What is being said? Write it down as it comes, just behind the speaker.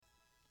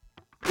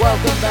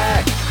Welcome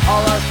back,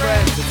 all our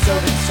friends. It's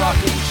Tobin's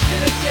talking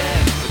shit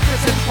again. With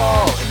Chris and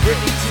Paul and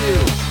Brittany too.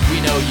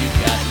 We know you've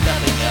got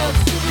nothing else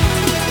to do.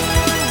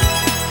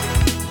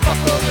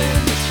 Buckle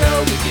in, the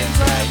show begins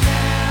right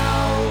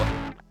now.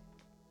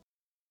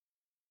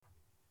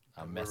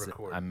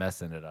 I'm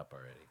messing it up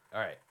already.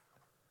 All right.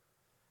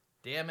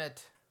 Damn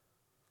it.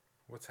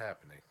 What's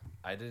happening?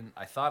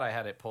 I thought I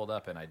had it pulled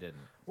up and I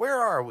didn't.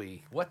 Where are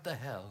we? What the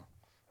hell?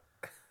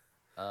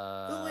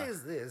 Who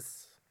is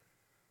this?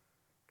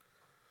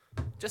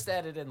 Just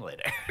add it in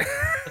later.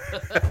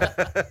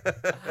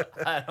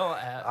 I don't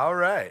have. All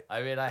right.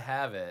 I mean, I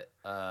have it.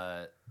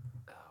 Where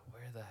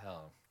the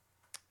hell?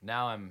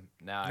 Now.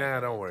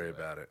 Don't worry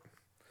about it.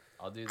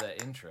 I'll do the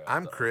intro.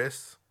 I'm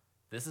Chris.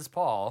 This is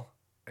Paul.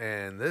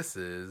 And this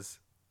is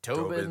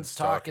Tobin's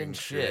talking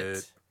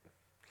shit.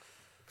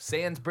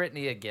 Sans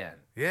Brittany again.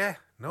 Yeah,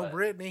 no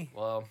Brittany.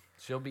 Well,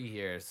 she'll be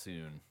here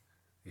soon.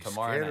 You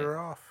Tomorrow scared night. her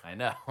off. I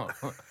know.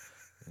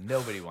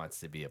 Nobody wants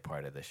to be a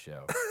part of the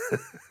show.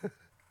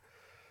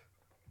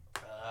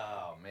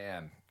 Oh,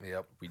 man.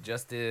 Yep. We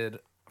just did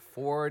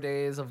 4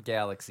 days of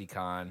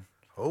GalaxyCon.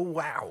 Oh,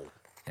 wow.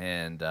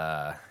 And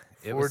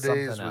it 4 was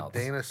days something with else.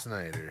 Dana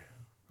Snyder.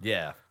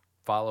 Yeah.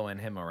 Following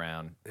him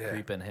around,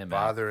 creeping him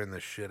out. Bothering the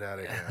shit out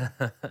of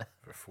him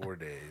for 4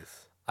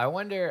 days. I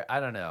wonder, I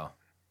don't know.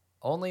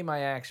 Only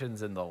my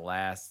actions in the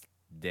last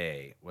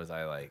day was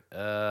I like,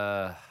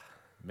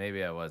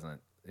 maybe I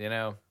wasn't, you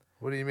know?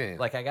 What do you mean?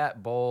 Like, I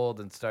got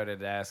bold and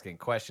started asking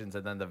questions,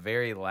 and then the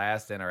very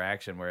last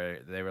interaction where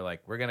they were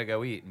like, we're going to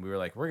go eat, and we were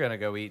like, we're going to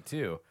go eat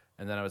too.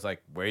 And then I was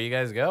like, where are you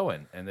guys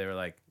going? And they were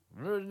like,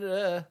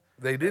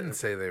 They didn't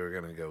say they were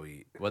going to go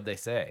eat. What'd they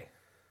say?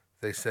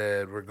 They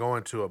said, we're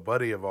going to a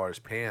buddy of ours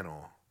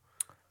panel.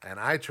 And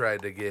I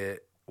tried to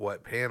get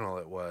what panel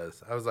it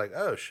was. I was like,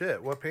 oh,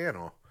 shit, what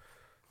panel?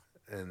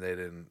 And they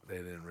didn't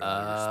really respond.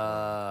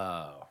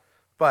 Oh.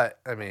 But,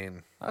 I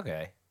mean...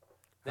 Okay.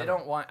 They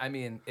don't want, I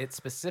mean, it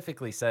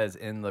specifically says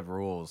in the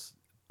rules,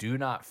 do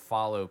not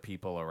follow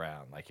people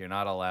around. Like, you're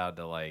not allowed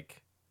to,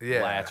 like,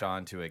 latch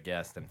on to a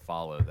guest and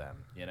follow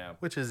them, you know?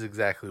 Which is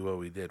exactly what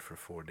we did for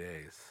 4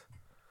 days.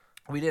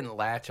 We didn't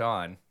latch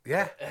on.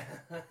 Yeah.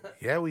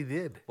 Yeah, we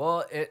did.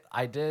 Well,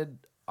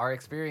 our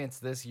experience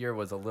this year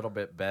was a little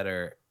bit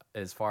better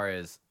as far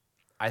as,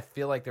 I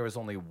feel like there was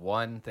only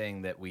one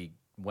thing that we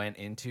went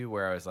into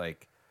where I was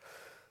like,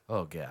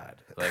 oh God,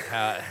 like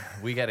how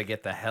we got to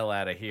get the hell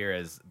out of here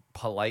as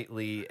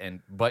politely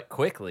but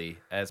quickly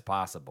as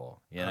possible,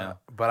 you know?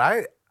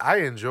 But I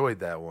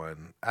enjoyed that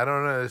one. I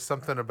don't know. There's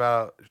something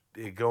about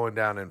it going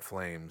down in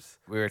flames.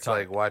 It's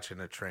like watching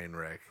a train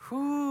wreck.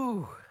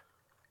 Whew.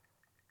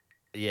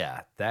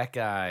 Yeah, that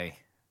guy,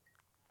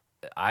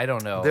 I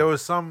don't know. There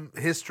was some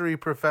history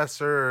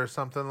professor or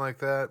something like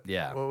that.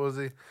 Yeah. What was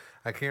he?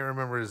 I can't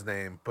remember his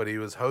name, but he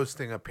was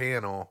hosting a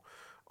panel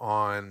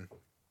on,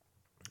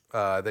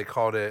 they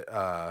called it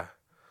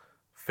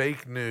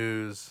Fake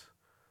News,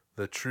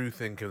 the Truth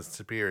in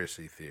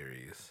Conspiracy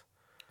Theories.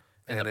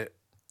 And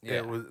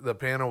the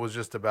panel was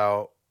just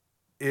about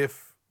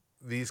if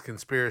these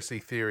conspiracy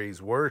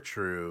theories were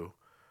true,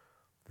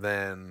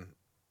 then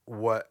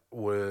what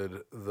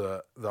would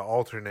the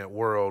alternate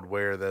world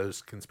where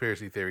those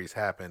conspiracy theories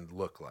happened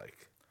look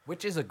like?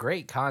 Which is a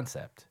great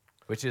concept.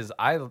 Which is,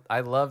 I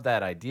love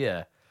that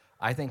idea.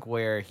 I think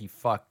where he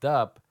fucked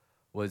up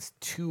was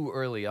too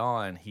early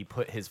on. He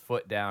put his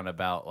foot down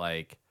about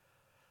like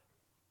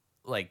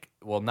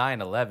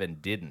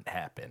 9/11 didn't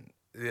happen.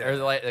 Yeah. Or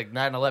like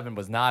 9/11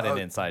 was not an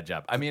inside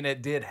job. I mean,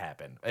 it did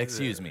happen.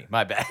 Excuse me,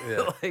 my bad.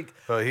 Yeah.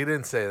 Well, he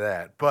didn't say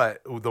that.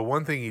 But the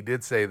one thing he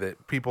did say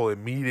that people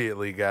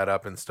immediately got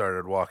up and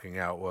started walking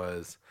out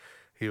was,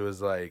 he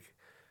was like,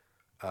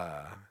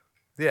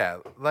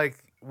 like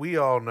we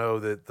all know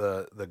that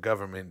the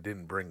government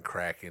didn't bring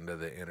crack into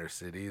the inner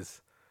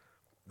cities.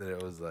 That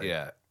it was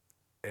like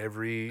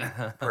every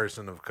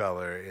person of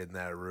color in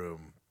that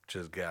room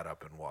just got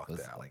up and walked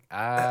out. Like,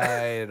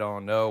 I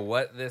don't know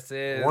what this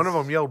is. One of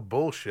them yelled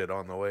bullshit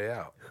on the way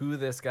out. Who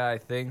this guy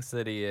thinks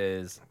that he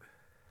is.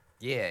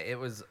 Yeah, it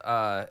was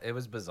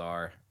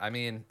bizarre. I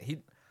mean,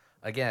 it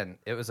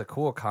was a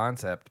cool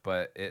concept,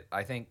 but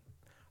I think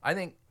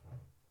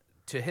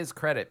to his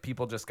credit,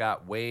 people just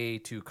got way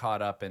too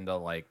caught up into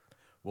like,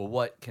 well,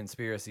 what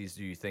conspiracies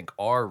do you think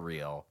are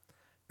real?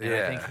 And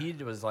I think he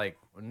was like,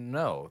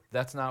 no,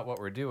 that's not what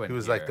we're doing. He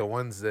was here. like the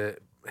ones that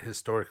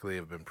historically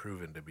have been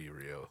proven to be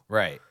real.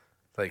 Right.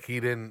 Like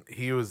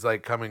he was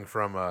like coming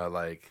from a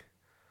like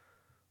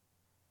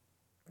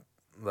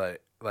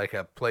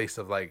a place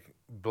of like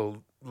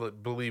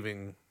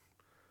believing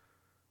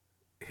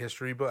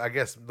history, but I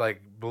guess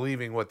like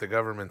believing what the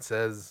government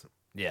says.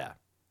 Yeah.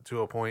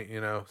 To a point,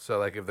 you know. So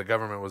like if the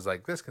government was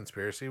like this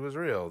conspiracy was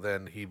real,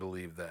 then he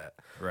believed that.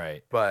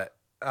 Right. But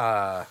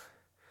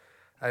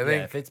I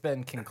think if it's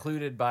been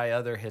concluded by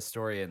other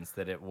historians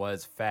that it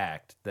was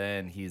fact,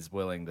 then he's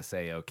willing to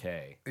say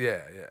okay.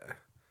 Yeah.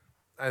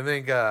 I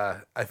think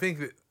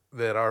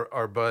that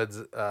our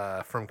buds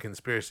from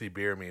Conspiracy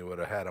Beer Me would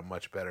have had a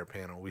much better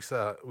panel.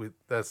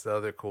 That's the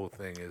other cool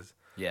thing is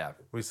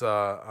we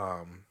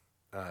saw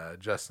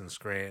Justin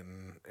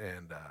Scranton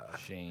and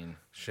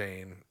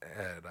Shane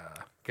at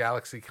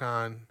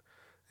GalaxyCon,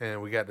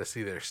 and we got to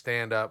see their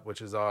stand up,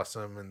 which is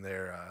awesome. And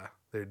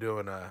they're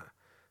doing a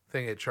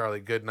thing at Charlie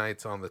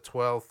Goodnight's on the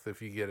 12th.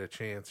 If you get a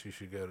chance, you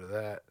should go to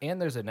that.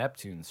 And there's a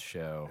Neptunes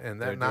show.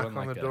 And that knock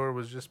on the door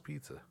was just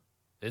pizza.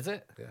 Is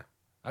it? Yeah.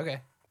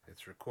 Okay.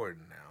 It's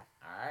recording now.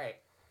 All right.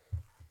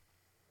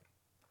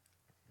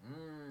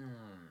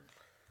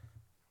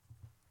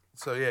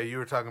 So yeah, you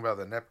were talking about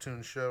the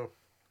Neptune show.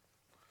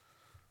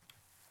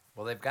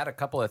 Well, they've got a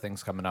couple of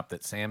things coming up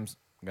that Sam's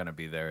gonna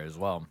be there as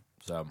well,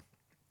 so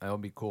that'll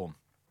be cool.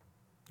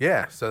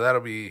 Yeah, so that'll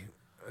be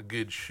a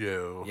good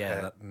show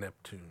Yeah, at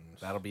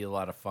Neptune's. That'll be a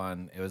lot of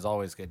fun. It was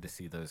always good to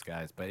see those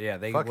guys, but yeah,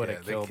 they Fuck would yeah,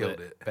 have they killed killed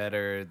it it.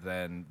 better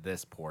than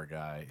this poor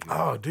guy.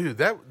 Oh, dude,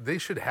 they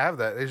should have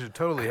that. They should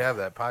totally have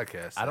that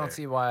podcast. I don't there.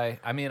 see why.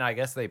 I mean, I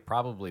guess they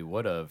probably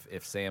would have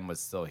if Sam was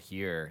still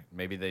here.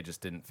 Maybe they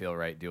just didn't feel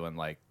right doing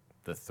like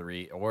the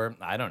three, or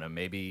I don't know,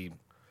 maybe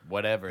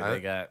whatever they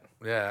got.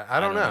 Yeah, I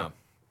don't know.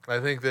 I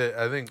think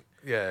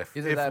yeah, if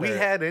Either that we or-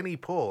 had any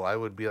pull, I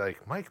would be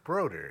like Mike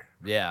Broder.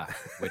 Yeah,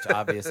 which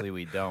obviously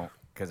we don't,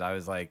 because I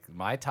was like,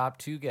 my top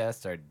two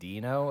guests are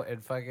Dino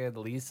and fucking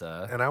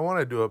Lisa. And I want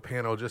to do a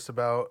panel just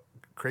about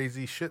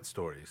crazy shit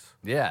stories.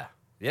 Yeah.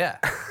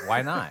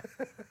 Why not?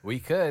 We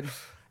could.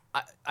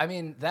 I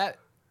mean, that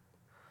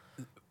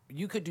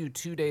you could do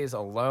 2 days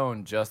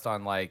alone just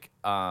on like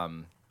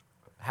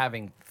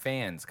having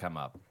fans come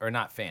up, or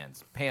not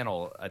fans,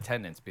 panel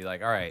attendants be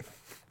like, all right,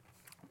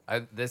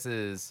 this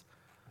is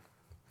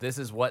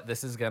what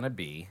this is gonna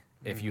be.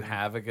 If you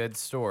have a good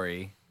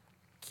story,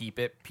 keep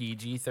it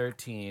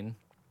PG-13,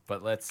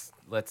 but let's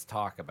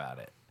talk about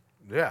it.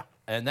 Yeah.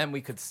 And then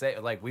we could say,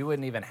 like, we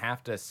wouldn't even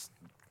have to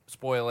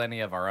spoil any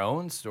of our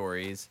own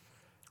stories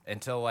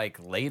until like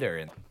later,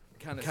 and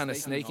kind of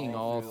snaking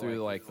all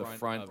through like the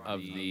front of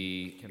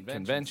the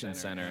convention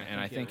center. And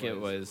I think it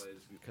was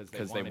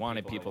because they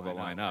wanted people to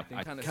line up.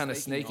 Kind of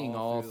snaking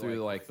all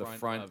through like the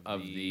front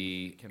of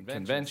the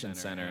convention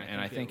center,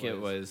 and I think it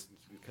was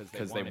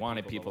because they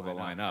wanted people to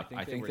line up.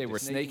 I think they were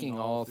snaking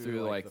all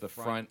through like the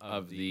front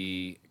of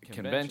the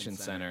convention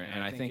center,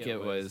 and I think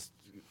it was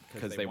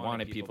because they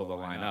wanted people to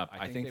line up.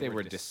 I think they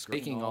were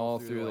snaking all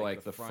through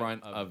like the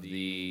front of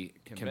the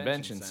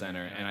convention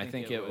center, and I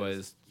think it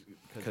was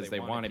because they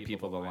wanted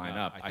people to line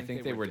up. I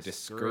think they were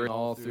discouraging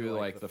all through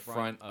like the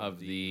front of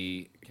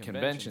the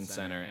convention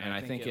center, and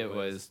I think it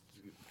was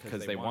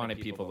because they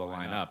wanted people to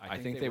line up. I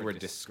think they were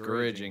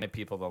discouraging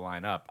people to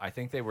line up. I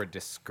think they were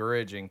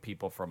discouraging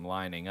people from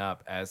lining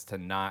up as to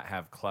not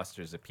have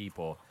clusters of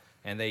people.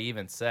 And they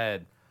even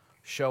said,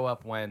 show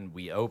up when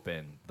we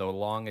open. The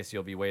longest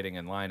you'll be waiting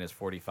in line is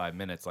 45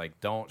 minutes. Like,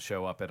 don't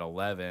show up at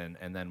 11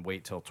 and then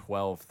wait till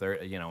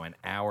 12:30, an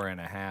hour and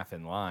a half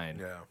in line.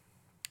 Yeah.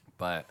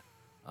 But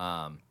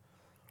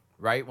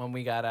right when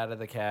we got out of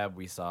the cab,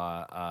 we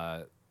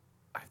saw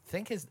I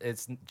think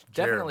it's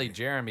definitely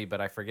Jeremy,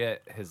 but I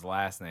forget his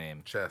last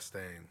name.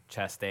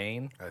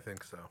 Chastain. I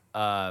think so.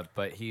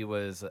 But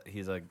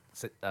he's a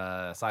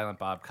Silent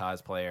Bob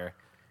cosplayer,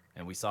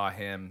 and we saw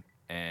him,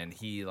 and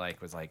he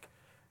was like,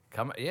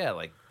 "Come, yeah,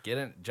 like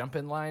jump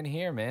in line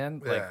here,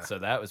 man." Yeah. Like, so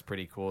that was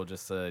pretty cool,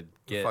 just to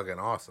get fucking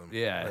awesome.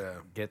 Yeah,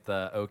 get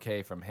the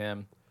okay from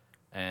him,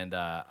 and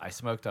I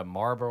smoked a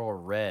Marlboro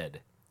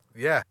Red.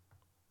 Yeah.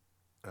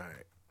 All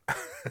right.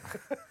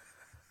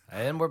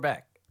 And we're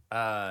back.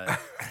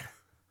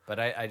 But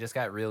I just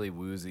got really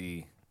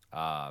woozy.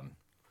 And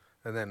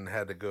then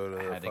had to go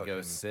to to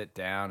go sit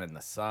down in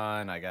the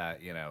sun. I got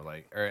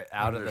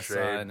out of the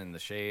sun in the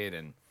shade,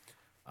 and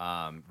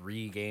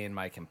regain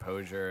my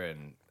composure.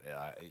 And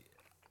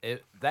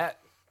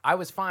I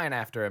was fine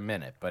after a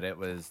minute, but it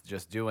was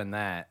just doing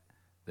that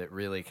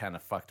really kind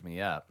of fucked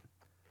me up.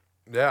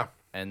 Yeah.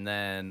 And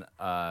then,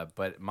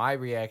 but my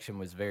reaction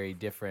was very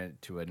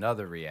different to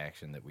another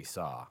reaction that we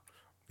saw.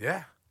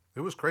 Yeah,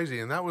 it was crazy,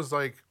 and that was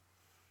like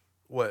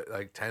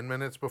 10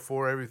 minutes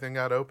before everything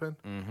got open?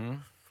 Mm-hmm.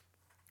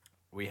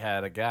 We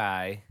had a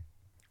guy.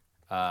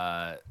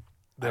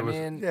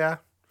 Yeah.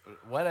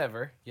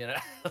 Whatever,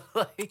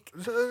 like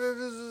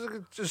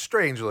just a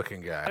strange looking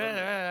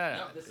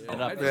guy.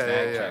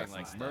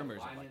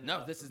 Murmurs.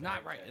 No, this is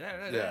not right.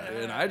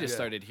 And I just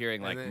started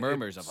hearing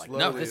murmurs of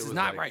no, this is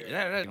not right.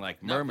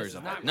 Like murmurs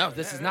of no,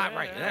 this is not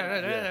right.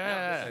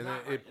 And then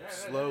it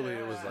slowly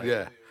it was like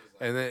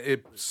And then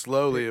it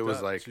slowly it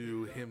was like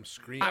to him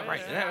screaming. Not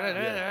right.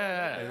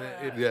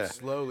 And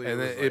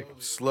then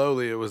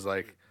slowly it was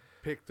like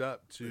picked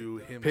up to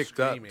him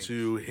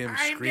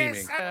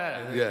screaming.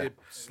 And then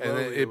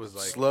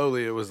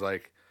slowly it was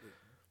like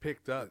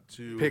picked up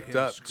to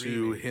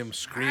him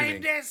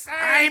screaming.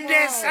 I'm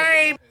the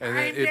same. And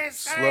then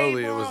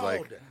slowly it was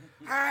like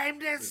I'm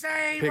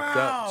disabled. picked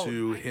up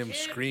to him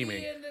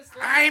screaming.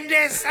 I'm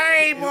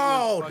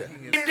disabled.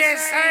 I'm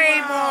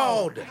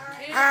disabled.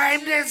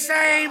 I'm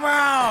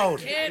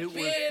disabled.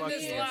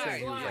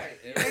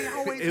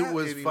 It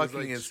was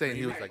fucking insane.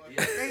 He was like,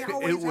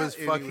 it was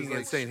fucking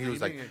insane. He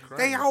was like,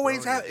 They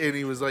always have, and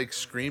he was like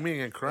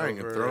screaming and crying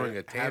and throwing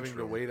a having to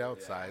tantrum wait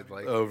outside,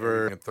 like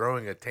over. and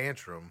throwing a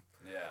tantrum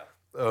Yeah.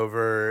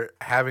 over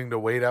having to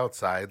wait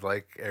outside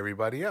like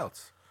everybody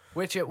else.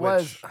 Which it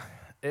was.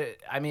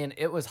 I mean,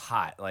 it was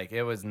hot. Like,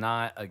 it was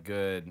not a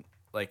good.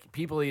 Like,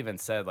 people even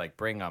said, like,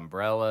 bring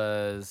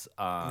umbrellas.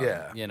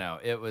 Yeah. You know,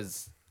 it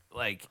was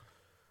like.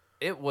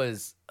 It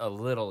was a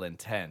little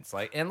intense.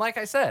 Like, and like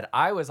I said,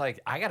 I was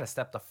like, I got to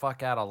step the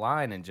fuck out of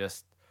line and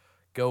just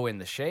go in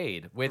the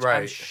shade, which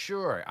I'm Right.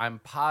 sure, I'm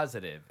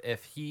positive,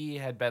 if he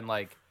had been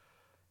like,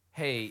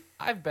 hey,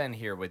 I've been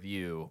here with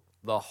you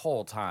the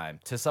whole time,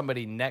 to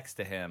somebody next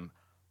to him,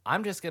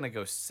 I'm just going to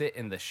go sit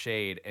in the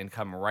shade and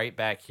come right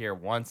back here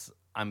once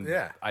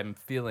I'm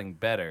feeling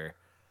better.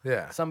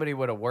 Yeah. Somebody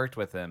would have worked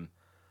with him,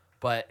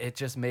 but it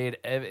just made,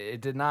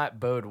 it did not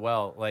bode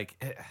well.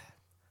 Like,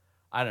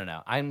 I don't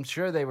know. I'm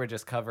sure they were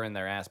just covering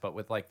their ass, but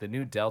with like the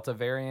new Delta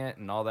variant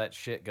and all that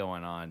shit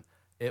going on,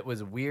 it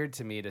was weird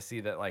to me to see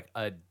that like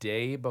a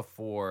day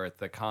before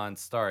the con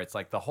starts,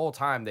 like the whole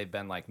time they've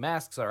been like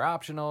masks are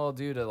optional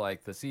due to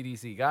like the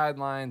CDC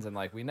guidelines and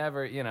like we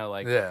never, you know,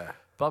 like Yeah.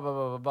 blah, blah,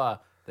 blah, blah, blah.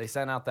 They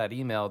sent out that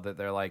email that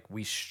they're like,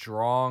 we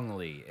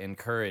strongly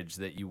encourage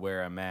that you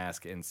wear a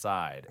mask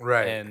inside.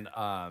 Right. And,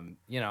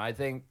 you know, I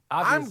think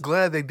I'm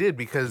glad they did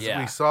because Yeah.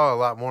 we saw a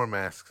lot more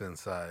masks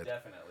inside.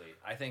 Definitely.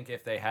 I think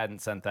if they hadn't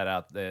sent that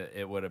out,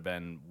 it would have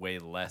been way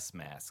less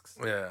masks.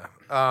 Yeah.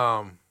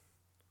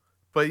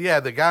 But yeah,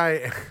 the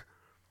guy,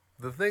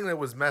 the thing that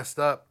was messed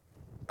up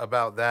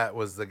about that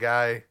was the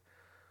guy.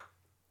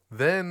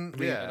 Then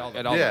Yeah,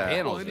 And all the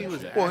panels and he and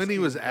was shit. he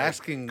was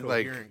asking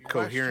like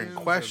coherent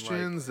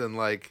questions and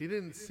like he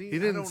didn't see.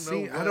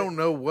 I don't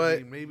know what. I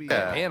mean, maybe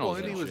Yeah.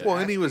 Panels Well,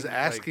 and and he was shit.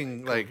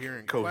 asking like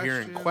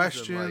coherent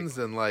questions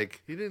and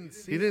like he didn't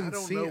see. he didn't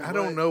see. I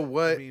don't know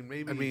what. I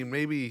mean,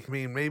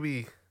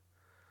 maybe.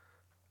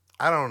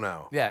 I don't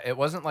know. Yeah, it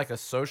wasn't like a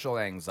social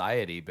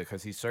anxiety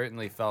because he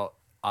certainly felt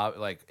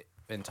like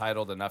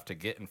entitled enough to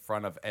get in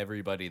front of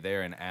everybody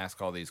there and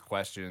ask all these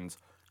questions,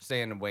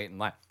 stand and wait in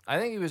line. I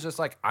think he was just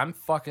like, I'm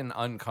fucking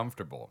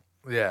uncomfortable.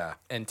 Yeah.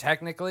 And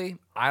technically,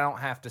 I don't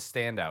have to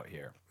stand out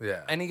here.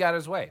 Yeah. And he got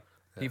his way.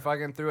 He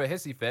fucking threw a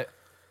hissy fit.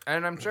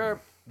 And I'm sure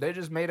they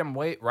just made him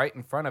wait right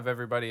in front of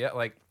everybody.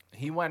 Like,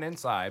 he went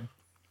inside.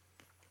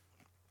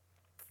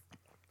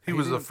 He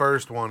was the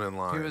first one in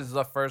line. He was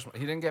the first one.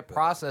 He didn't get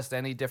processed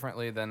any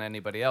differently than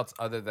anybody else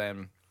other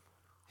than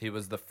he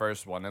was the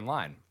first one in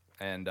line.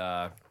 And,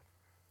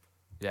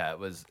 yeah, it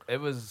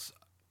was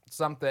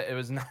something. It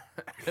was not.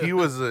 He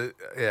was a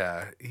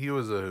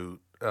hoot.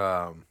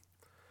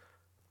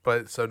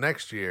 But so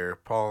next year,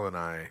 Paul and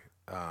I,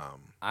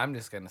 I'm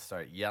just going to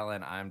start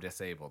yelling, I'm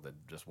disabled, and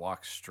just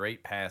walk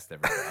straight past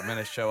everybody. I'm going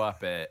to show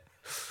up at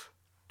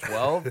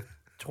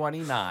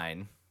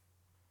 12:29.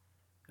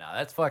 No,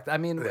 that's fucked. I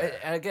mean,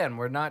 again,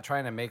 we're not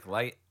trying to make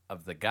light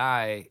of the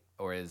guy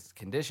or his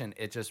condition.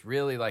 It just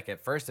really, like, at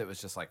first it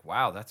was just like,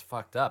 wow, that's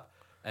fucked up.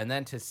 And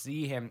then to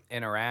see him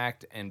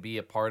interact and be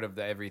a part of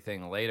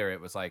everything later, it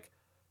was like,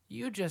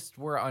 you just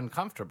were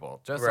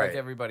uncomfortable, just like Right.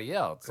 everybody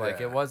else. Like,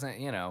 Yeah. it wasn't,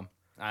 you know,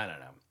 I don't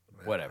know,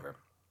 whatever.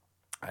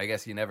 I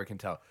guess you never can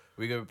tell.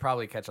 We could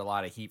probably catch a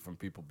lot of heat from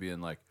people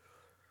being like,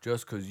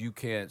 just because you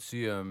can't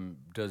see him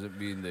doesn't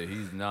mean that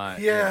he's not.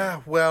 you know.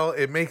 yeah, well,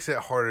 it makes it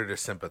harder to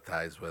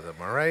sympathize with him,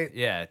 all right?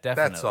 Yeah,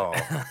 definitely. That's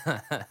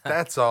all.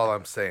 That's all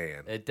I'm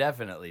saying. It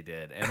definitely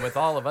did. And with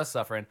all of us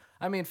suffering,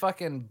 I mean,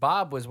 fucking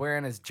Bob was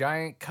wearing his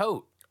giant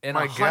coat in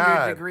My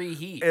 100-degree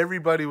heat.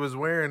 Everybody was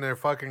wearing their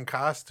fucking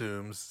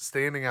costumes,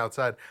 standing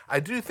outside. I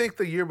do think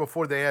the year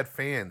before they had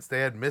fans.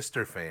 They had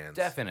Mr. Fans.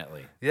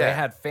 Definitely. Yeah. They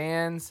had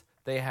fans.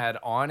 They had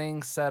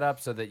awnings set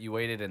up so that you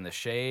waited in the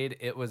shade.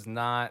 It was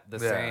not the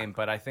Yeah. same,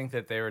 but I think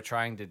that they were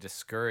trying to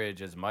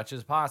discourage as much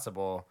as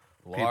possible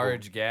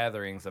large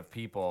gatherings of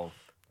people.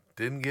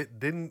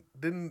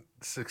 Didn't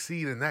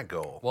succeed in that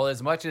goal. Well,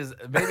 as much as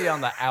maybe on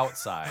the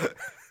outside,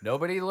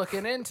 nobody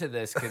looking into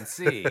this can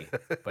see.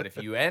 But if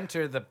you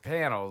enter the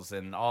panels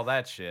and all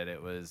that shit, it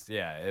was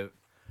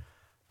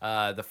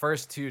the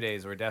first 2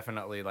 days were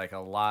definitely like a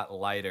lot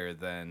lighter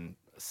than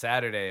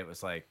Saturday. It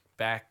was like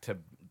back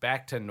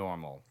to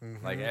normal.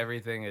 Like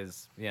everything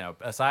is, you know,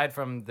 aside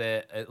from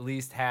at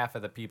least half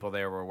of the people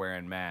there were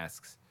wearing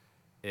masks.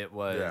 It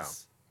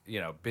was, you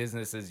know,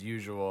 business as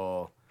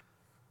usual.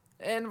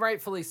 And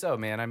rightfully so,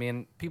 man. I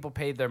mean, people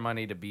paid their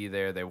money to be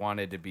there. They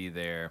wanted to be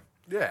there.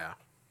 Yeah.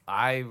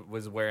 I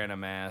was wearing a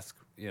mask,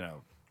 you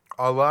know,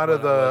 A lot when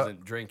of I the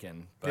wasn't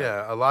drinking. But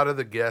a lot of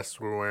the guests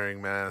were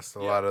wearing masks. A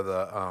lot of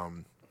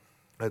the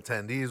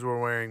attendees were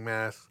wearing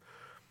masks.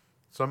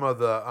 Some of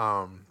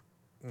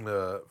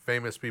the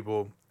famous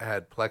people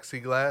had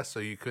plexiglass, so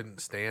you couldn't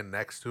stand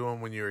next to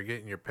them when you were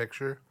getting your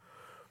picture.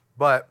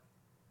 But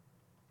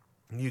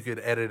you could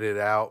edit it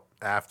out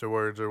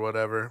afterwards or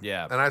whatever.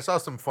 Yeah. And I saw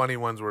some funny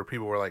ones where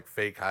people were like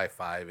fake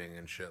high-fiving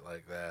and shit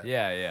like that.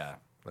 Yeah.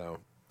 So,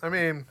 I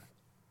mean,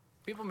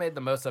 people made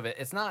the most of it.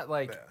 It's not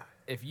like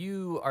if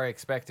you are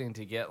expecting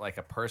to get like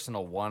a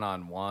personal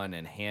one-on-one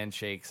and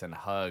handshakes and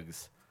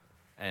hugs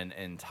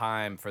and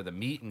time for the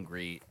meet and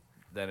greet,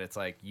 then it's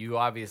like you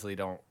obviously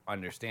don't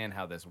understand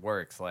how this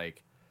works.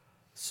 Like,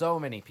 so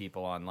many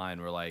people online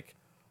were like,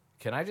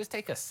 can I just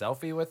take a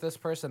selfie with this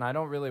person? I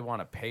don't really want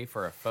to pay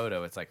for a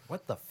photo. It's like,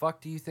 what the fuck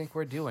do you think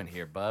we're doing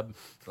here, bub?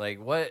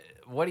 Like, what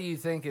do you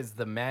think is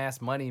the mass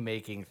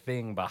money-making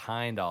thing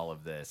behind all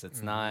of this?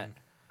 It's not,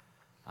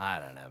 I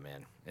don't know,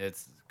 man.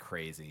 It's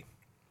crazy.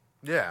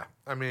 Yeah.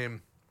 I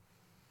mean,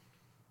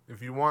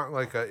 if you want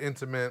like an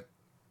intimate,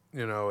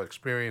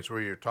 experience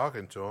where you're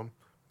talking to them,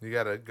 you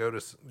got to go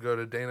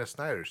to Dana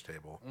Snyder's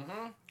table.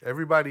 Mm-hmm.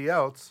 Everybody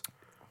else,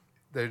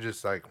 they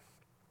just like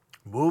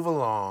move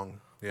along.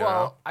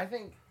 Well, I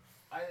think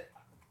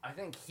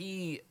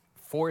he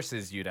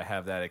forces you to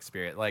have that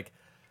experience. Like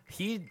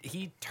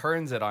he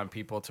turns it on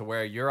people to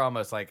where you're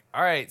almost like,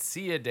 all right,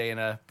 see ya,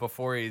 Dana,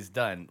 before he's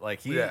done.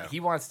 Like he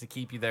wants to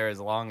keep you there as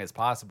long as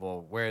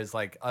possible. Whereas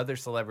like other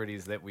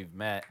celebrities that we've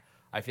met,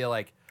 I feel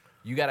like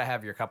you got to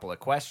have your couple of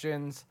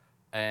questions.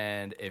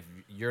 And if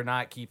you're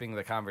not keeping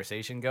the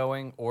conversation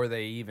going, or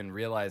they even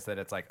realize that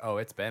it's like, oh,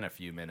 it's been a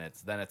few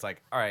minutes, then it's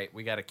like, all right,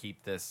 we got to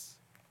keep this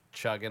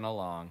chugging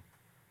along,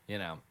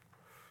 Yeah.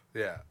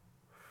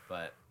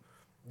 But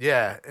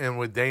yeah, and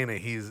with Dana,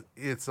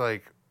 it's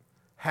like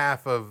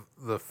half of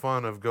the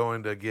fun of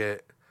going to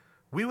get.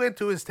 We went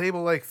to his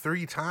table like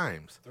 3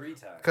 times. 3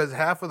 times. Because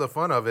half of the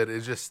fun of it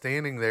is just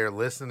standing there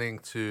listening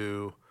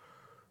to.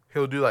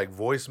 He'll do like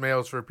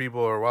voicemails for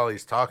people, or while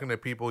he's talking to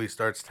people, he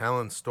starts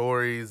telling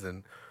stories,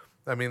 and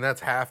I mean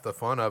that's half the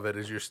fun of it.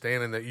 Is you're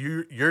standing there,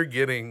 you're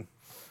getting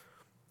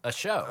a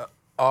show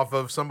off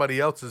of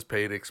somebody else's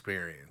paid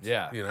experience.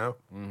 Yeah,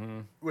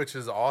 which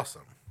is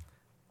awesome.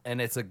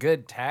 And it's a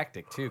good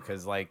tactic too,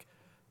 because like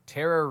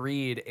Tara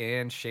Reid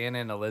and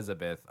Shannon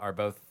Elizabeth are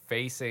both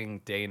facing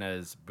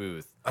Dana's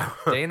booth.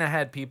 Dana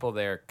had people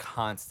there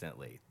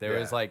constantly. There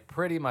was like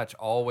pretty much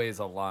always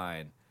a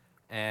line.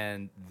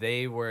 And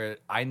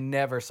I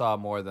never saw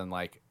more than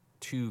like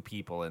 2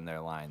 people in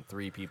their line,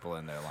 3 people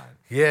in their line.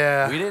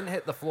 Yeah. We didn't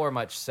hit the floor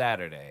much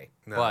Saturday,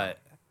 but.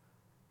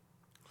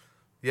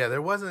 Yeah,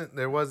 there wasn't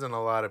a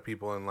lot of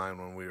people in line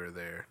when we were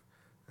there.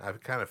 I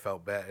kind of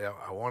felt bad.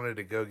 I wanted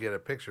to go get a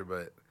picture,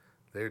 but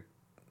they're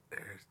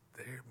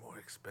more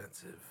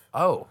expensive.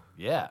 Oh,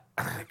 yeah.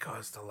 They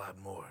cost a lot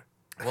more.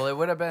 Well, it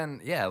would have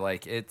been,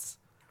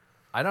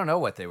 I don't know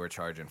what they were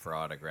charging for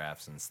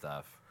autographs and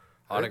stuff.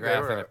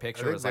 Autograph and a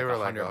picture was like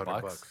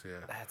 $100. Yeah.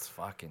 That's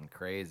fucking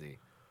crazy.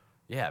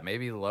 Yeah,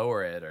 maybe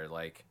lower it, or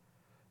like,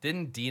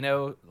 didn't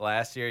Dino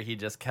last year? He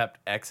just kept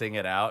Xing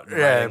it out and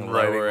writing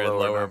lower and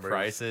lower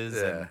prices.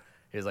 Yeah. And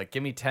he was like,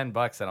 "Give me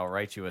 $10 and I'll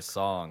write you a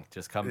song.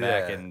 Just come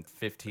back in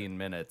 15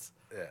 minutes."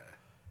 Yeah.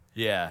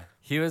 Yeah,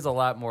 he was a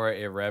lot more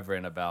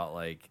irreverent about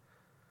like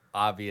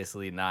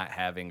obviously not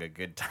having a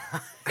good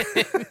time.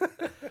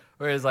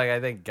 Whereas like I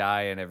think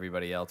Guy and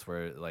everybody else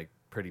were like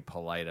pretty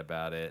polite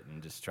about it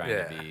and just trying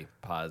to be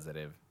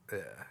positive. Yeah.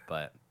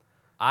 But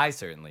I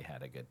certainly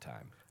had a good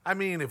time. I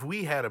mean, if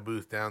we had a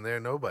booth down there,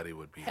 nobody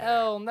would be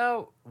Hell there.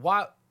 no.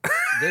 What?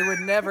 They would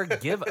never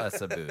give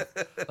us a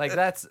booth. Like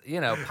that's,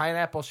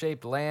 pineapple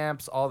shaped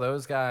lamps, all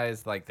those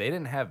guys, like they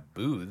didn't have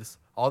booths.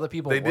 All the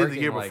people they working, did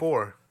the year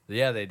before.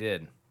 Yeah, they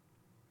did.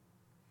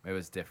 It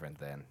was different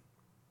then.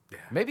 Yeah.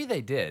 Maybe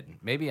they did.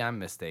 Maybe I'm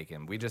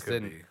mistaken. We just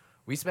didn't.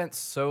 We spent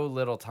so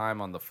little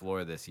time on the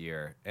floor this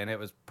year, and it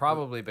was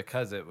probably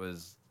because it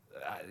was,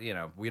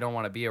 we don't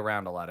want to be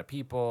around a lot of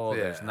people.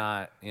 Yeah. There's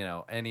not,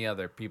 any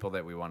other people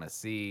that we want to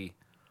see.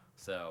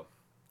 So.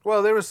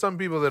 Well, there was some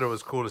people that it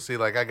was cool to see.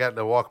 Like I got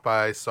to walk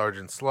by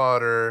Sergeant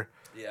Slaughter.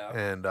 Yeah.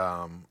 And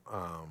the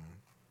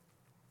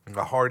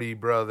Hardy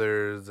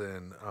Brothers,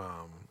 and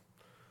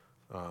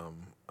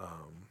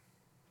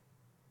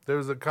there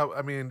was a couple.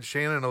 I mean,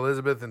 Shannon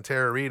Elizabeth and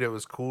Tara Reid. It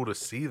was cool to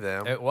see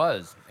them. It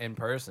was in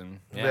person.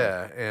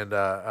 Yeah, and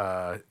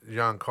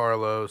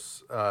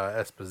Giancarlos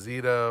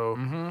Esposito.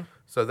 Mm-hmm.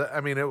 So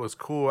it was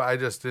cool. I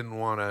just didn't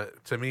want to.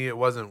 To me, it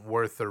wasn't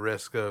worth the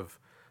risk of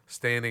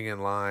standing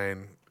in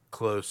line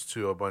close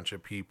to a bunch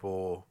of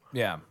people.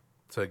 Yeah.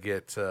 To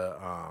get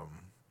to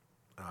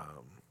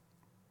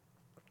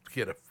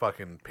get a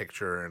fucking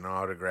picture and an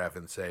autograph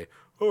and say,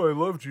 "Oh, I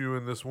loved you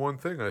in this one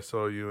thing I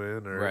saw you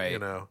in,"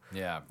 or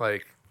Yeah.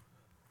 Like,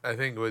 I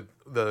think with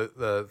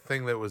the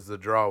thing that was the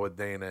draw with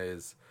Dana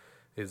is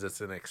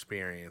it's an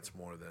experience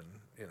more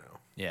than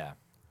Yeah.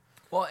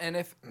 Well, and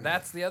if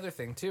that's the other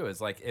thing too,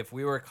 is like if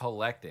we were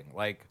collecting,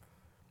 like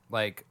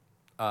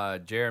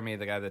Jeremy,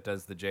 the guy that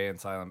does the Jay and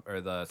Silent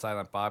or the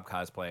Silent Bob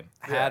cosplay,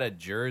 had a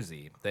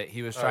jersey that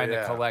he was trying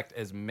to collect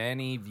as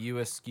many View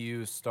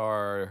Askew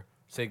star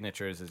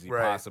signatures as he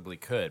possibly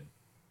could.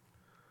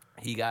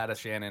 He got a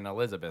Shannon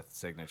Elizabeth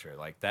signature.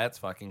 Like, that's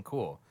fucking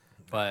cool.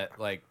 But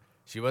like,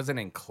 she wasn't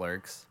in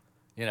Clerks.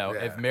 You know,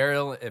 Yeah.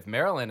 if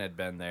Maryland had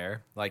been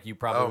there, like you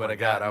probably would have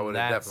gotten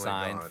that definitely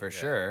signed gone. for Yeah,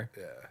 sure.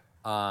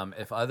 Yeah.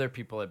 If other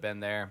people had been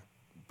there,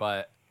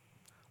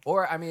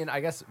 or I mean,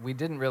 I guess we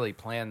didn't really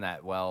plan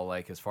that well,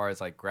 like as far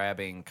as like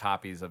grabbing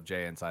copies of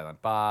Jay and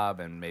Silent Bob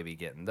and maybe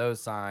getting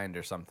those signed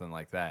or something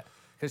like that.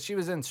 Because she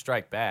was in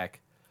Strike Back,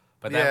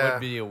 but that Yeah.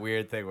 would be a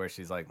weird thing where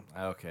she's like,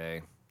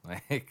 okay,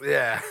 like,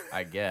 Yeah.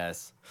 I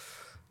guess.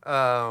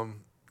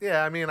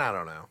 Yeah, I mean, I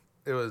don't know.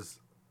 It was,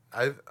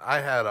 I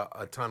had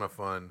a ton of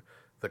fun.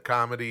 The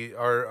comedy,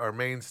 our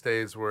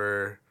mainstays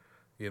were,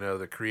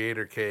 the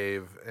Creator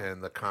Cave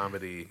and the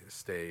comedy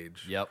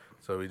stage. Yep.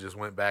 So we just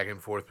went back and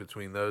forth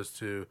between those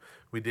two.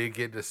 We did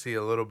get to see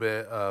a little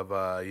bit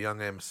of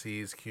Young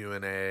MC's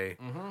Q&A.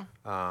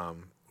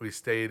 We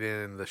stayed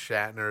in the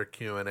Shatner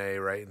Q&A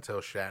right until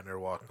Shatner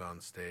walked on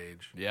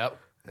stage. Yep.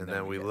 And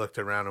then we looked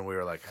around and we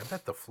were like, I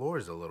bet the floor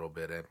is a little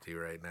bit empty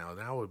right now.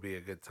 Now would be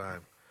a good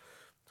time.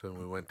 So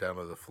we went down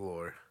to the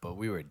floor. But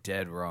we were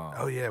dead wrong.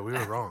 Oh, yeah, we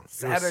were wrong.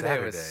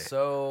 Saturday was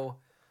so...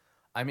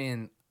 I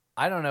mean,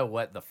 I don't know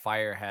what the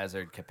fire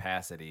hazard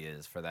capacity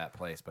is for that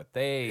place, but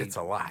it's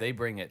a lot. They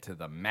bring it to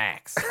the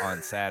max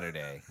on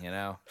Saturday, you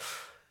know?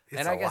 It's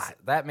and I guess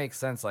that makes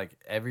sense. Like,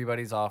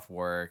 everybody's off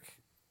work.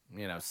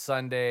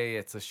 Sunday,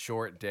 it's a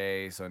short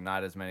day, so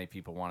not as many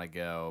people want to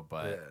go.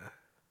 But,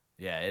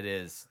 yeah, it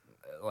is.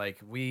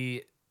 Like,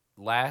 we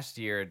last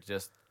year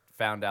just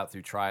found out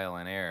through trial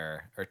and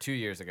error, or 2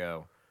 years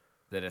ago,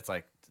 that it's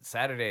like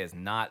Saturday is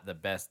not the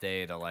best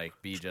day to like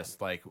be just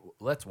like,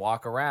 let's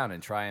walk around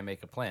and try and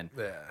make a plan.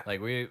 Yeah.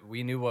 Like we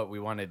knew what we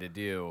wanted to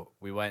do.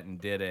 We went and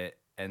did it.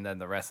 And then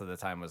the rest of the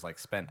time was like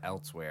spent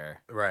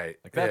elsewhere. Right.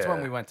 Like that's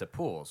when we went to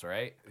pools,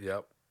 right?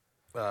 Yep.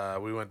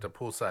 We went to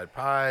Poolside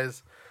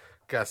Pies,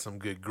 got some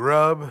good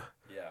grub.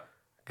 Yeah.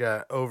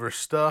 Got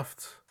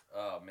overstuffed.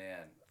 Oh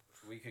man.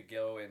 We could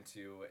go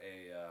into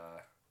a,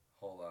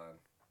 hold on.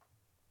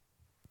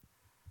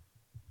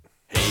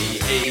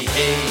 Hey,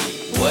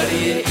 what do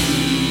you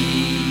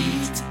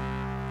eat?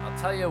 I'll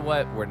tell you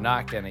what we're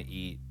not going to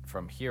eat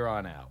from here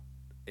on out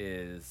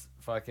is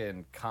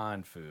fucking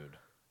con food.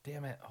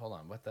 Damn it. Hold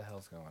on. What the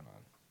hell's going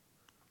on?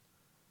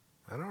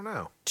 I don't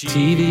know.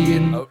 TV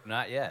and... Oh,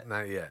 not yet.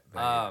 Not yet.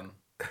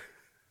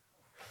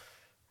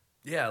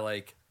 Yeah,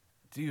 like,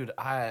 dude,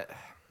 I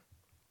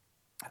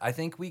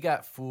think we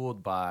got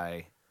fooled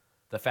by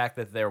the fact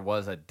that there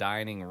was a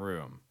dining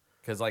room.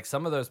 Because, like,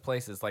 some of those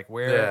places, like,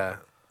 where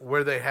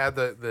they had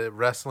the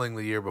wrestling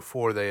the year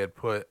before, they had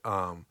put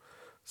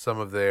some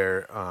of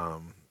their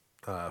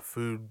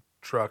food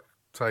truck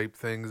type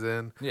things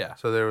in. Yeah.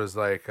 So there was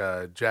like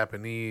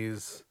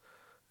Japanese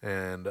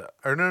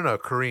no,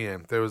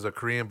 Korean. There was a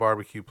Korean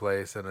barbecue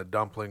place and a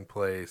dumpling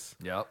place.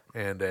 Yep.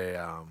 And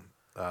a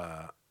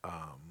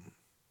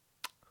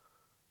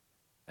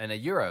and a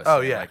Euro.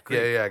 Oh yeah,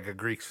 like a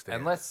Greek stand.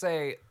 And let's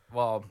say,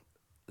 well,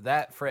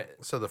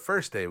 so the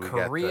first day we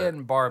got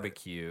Korean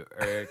barbecue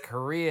or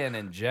Korean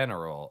in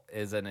general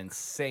is an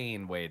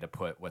insane way to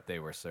put what they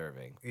were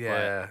serving.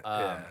 Yeah,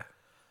 but,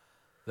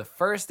 the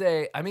first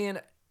day, I mean,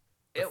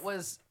 it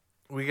was.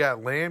 We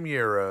got lamb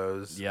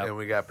gyros, yep. And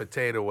we got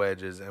potato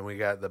wedges, and we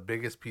got the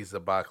biggest piece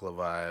of baklava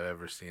I've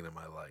ever seen in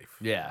my life.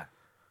 Yeah,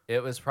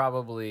 it was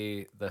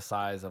probably the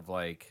size of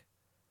like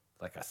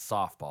a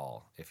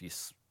softball if you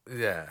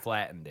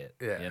flattened it.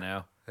 Yeah, you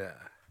know.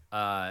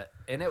 Yeah.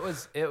 And it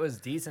was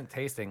decent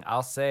tasting.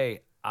 I'll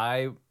say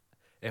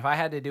if I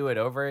had to do it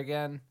over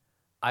again,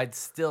 I'd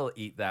still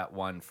eat that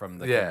one from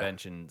the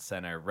convention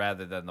center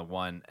rather than the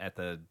one at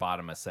the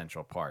bottom of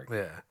Central Park.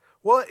 Yeah.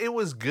 Well, it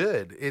was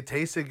good. It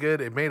tasted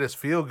good. It made us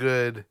feel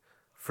good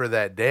for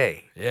that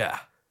day. Yeah.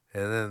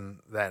 And then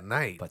that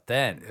night. But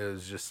then it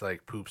was just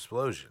like poop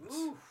explosions.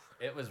 Oof,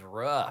 it was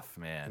rough,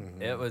 man.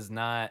 Mm-hmm. It was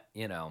not,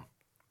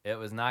 it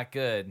was not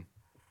good.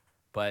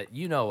 But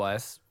you know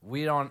us.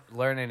 We don't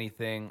learn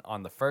anything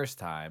on the first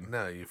time.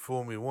 No, you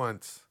fool me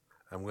once.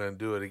 I'm going to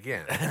do it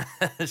again.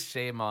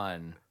 Shame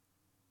on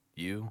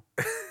you.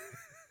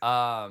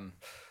 So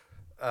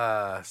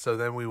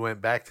then we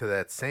went back to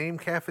that same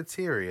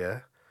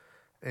cafeteria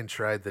and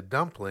tried the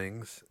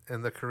dumplings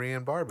and the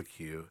Korean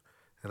barbecue.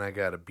 And I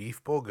got a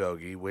beef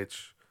bulgogi,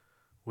 which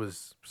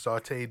was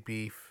sauteed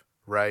beef,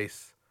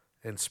 rice,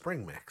 and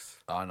spring mix.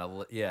 On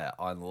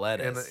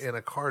lettuce. In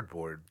a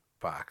cardboard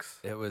box.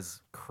 It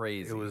was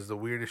crazy. It was the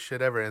weirdest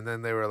shit ever. And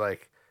then they were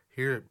like,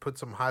 here, put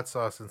some hot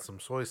sauce and some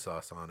soy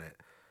sauce on it.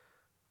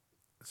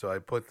 So I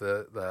put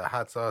the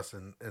hot sauce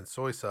and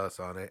soy sauce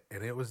on it,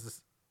 and it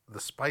was the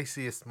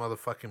spiciest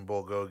motherfucking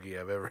bulgogi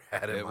I've ever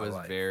had in my life. It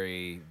was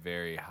very,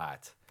 very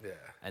hot. Yeah.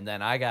 And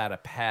then I got a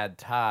pad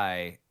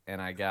thai,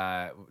 and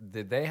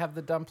did they have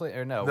the dumpling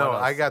or no? No,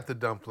 I got the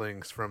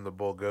dumplings from the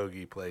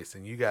bulgogi place,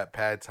 and you got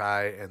pad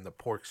thai and the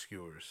pork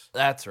skewers.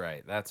 That's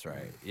right.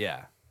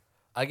 Yeah.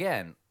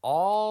 Again,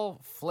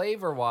 all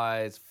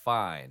flavor-wise,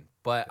 fine.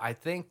 But I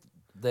think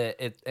that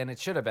it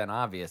should have been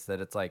obvious that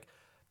it's like,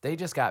 they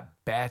just got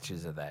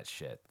batches of that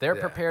shit. They're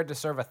prepared to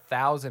serve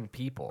 1,000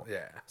 people.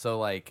 Yeah. So,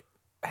 like,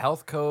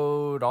 health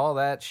code, all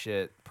that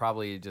shit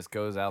probably just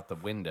goes out the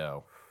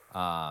window.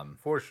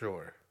 For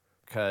sure.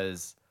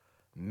 Because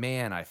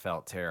man, I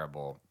felt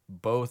terrible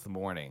both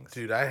mornings.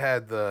 Dude,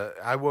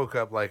 I woke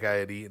up like I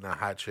had eaten a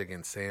hot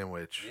chicken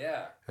sandwich.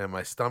 Yeah. And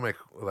my stomach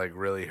like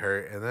really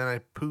hurt. And then I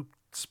pooped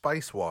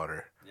spice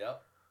water.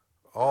 Yep.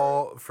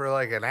 All for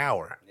like an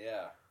hour.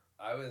 Yeah.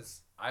 I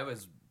was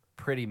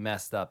pretty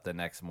messed up the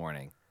next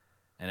morning.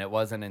 And it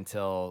wasn't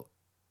until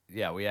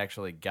we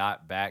actually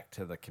got back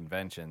to the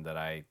convention that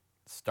I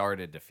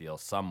started to feel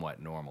somewhat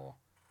normal.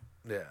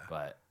 Yeah.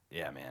 But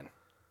yeah, man.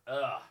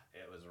 Ugh,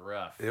 it was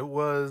rough. It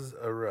was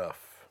a rough.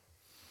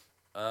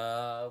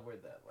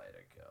 Where'd that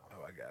lighter go?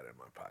 Oh, I got it in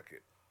my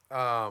pocket.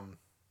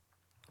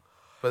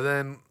 But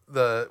then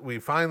we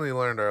finally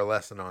learned our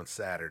lesson on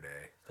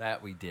Saturday.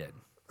 That we did.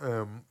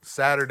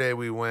 Saturday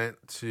we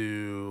went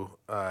to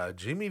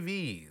Jimmy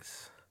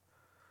V's,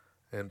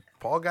 and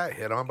Paul got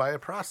hit on by a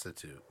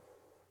prostitute,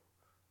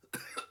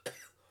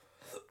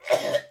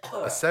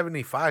 a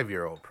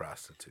 75-year-old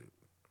prostitute,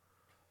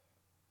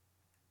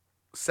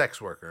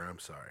 sex worker. I'm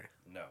sorry.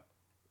 No,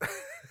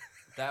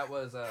 that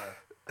was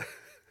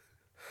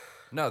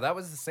no, that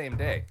was the same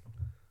day,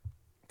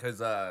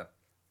 because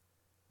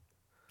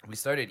we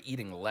started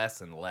eating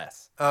less and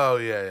less. Oh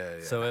yeah.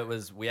 So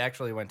we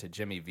actually went to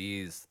Jimmy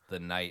V's the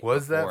night.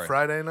 Was before, that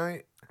Friday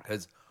night?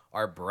 Because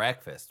our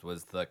breakfast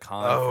was the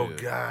con food.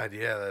 Oh God,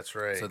 yeah, that's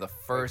right. So the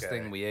first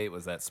thing we ate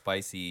was that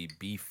spicy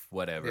beef,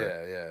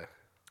 whatever. Yeah.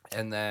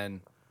 And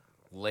then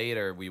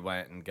later we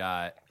went and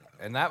got,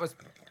 and that was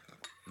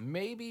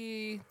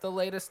maybe the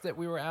latest that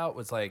we were out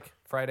was like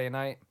Friday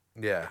night.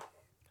 Yeah.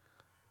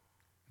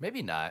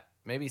 Maybe not.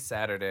 Maybe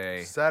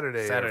Saturday.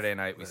 Saturday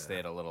night we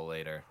stayed a little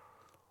later.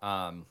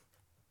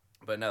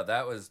 But no,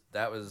 that was.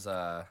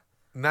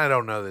 And I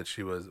don't know that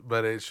she was,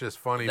 but it's just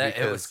funny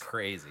because it was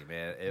crazy,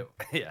 man.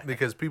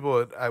 Because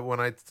people,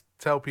 when I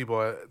tell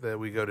people that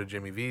we go to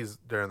Jimmy V's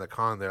during the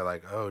con, they're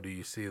like, "Oh, do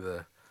you see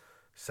the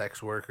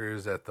sex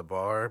workers at the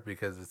bar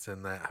because it's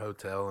in that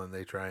hotel?" And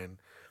they try and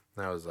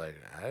I was like,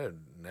 I had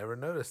never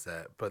noticed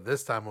that. But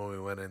this time when we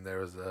went in, there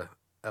was a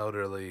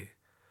elderly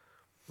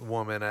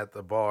woman at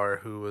the bar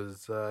who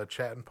was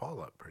chatting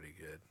Paul up pretty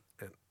good.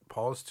 And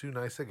Paul's too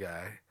nice a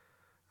guy.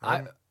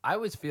 I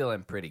was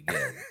feeling pretty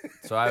good.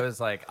 So I was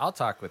like, I'll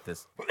talk with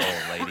this old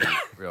lady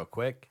real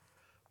quick.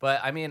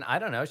 But I mean, I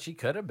don't know. She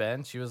could have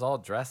been. She was all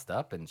dressed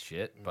up and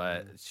shit.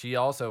 But she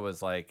also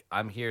was like,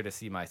 I'm here to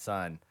see my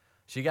son.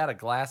 She got a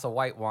glass of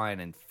white wine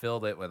and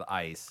filled it with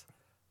ice.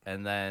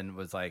 And then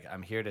was like,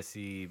 I'm here to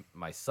see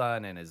my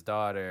son and his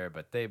daughter.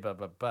 But they blah,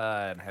 blah,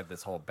 blah. And had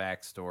this whole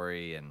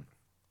backstory. And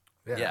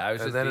yeah, I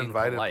was just then being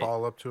invited polite.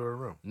 Paul up to her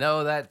room.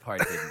 No, that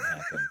part didn't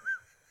happen.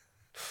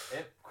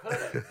 It could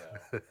have,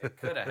 though. It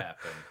could have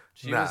happened.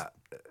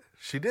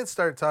 She did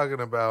start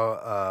talking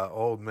about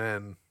old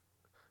men.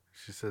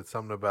 She said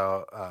something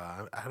about,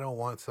 I don't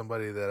want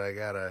somebody that I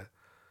gotta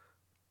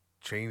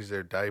change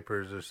their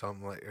diapers or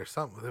something.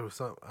 There was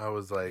something. I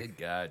was like, good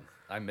God,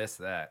 I missed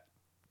that.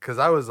 Because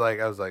I was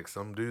like,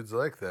 some dudes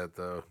like that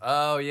though.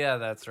 Oh yeah,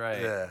 that's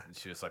right. Yeah. And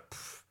she was like,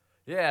 pff.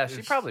 Yeah,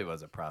 she probably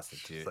was a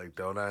prostitute. She's like,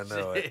 don't I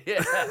know it?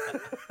 Yeah.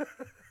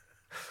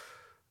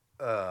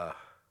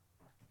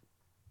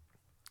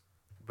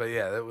 But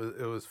yeah,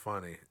 it was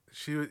funny.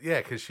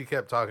 Because she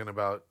kept talking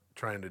about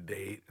trying to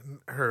date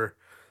her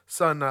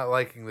son, not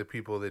liking the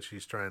people that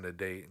she's trying to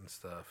date and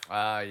stuff.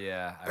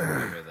 Yeah, I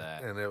remember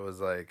that. And it was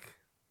like,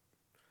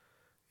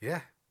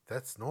 yeah,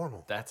 that's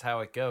normal. That's how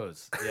it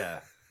goes.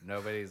 Yeah,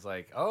 nobody's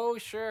like, oh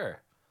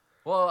sure.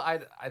 Well,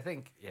 I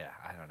think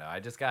I don't know. I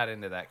just got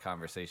into that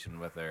conversation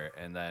with her,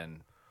 and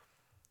then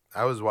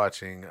I was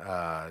watching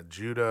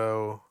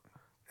judo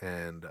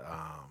and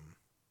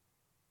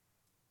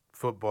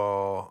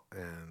football,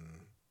 and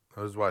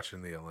I was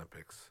watching the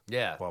Olympics.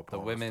 Yeah, while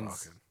Paul the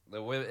women's,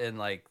 and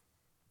like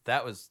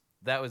that was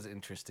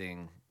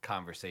interesting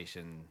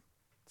conversation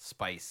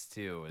spice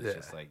too. It was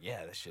just like,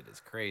 yeah, this shit is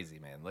crazy,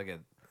 man. Look at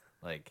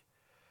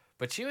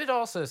but she would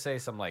also say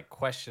some like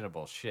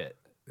questionable shit.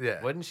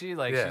 Yeah, wouldn't she?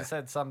 Like she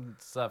said some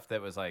stuff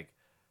that was like,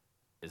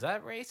 is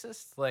that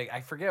racist? Like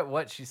I forget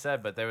what she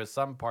said, but there was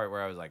some part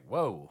where I was like,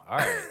 whoa, all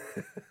right,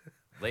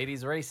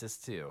 ladies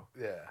racist too.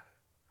 Yeah,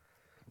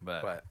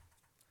 but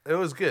it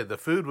was good. The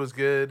food was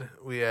good.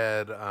 We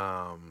had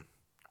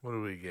what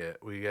did we get?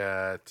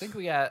 I think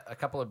we got a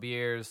couple of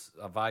beers,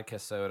 a vodka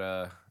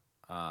soda,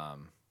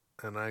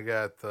 and I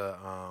got the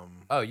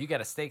oh, you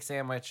got a steak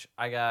sandwich.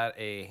 I got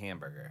a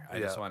hamburger. I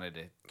just wanted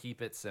to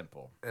keep it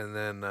simple. And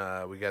then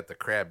we got the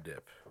crab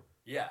dip.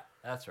 Yeah,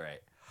 that's right.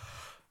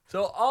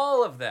 So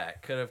all of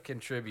that could have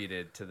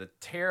contributed to the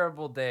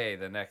terrible day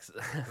the next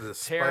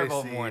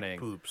terrible morning.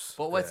 Poops.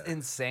 But what's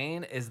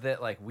insane is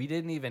that like we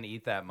didn't even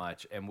eat that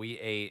much, and we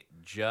ate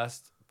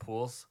just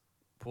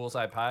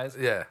poolside pies.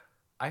 Yeah.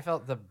 I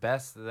felt the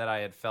best that I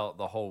had felt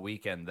the whole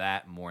weekend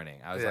that morning.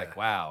 I was like,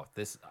 wow,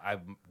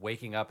 I'm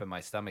waking up and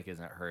my stomach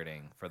isn't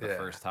hurting for the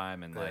first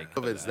time in like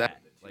it's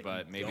that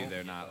but maybe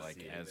they're not like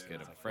as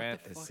good of a friend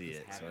to see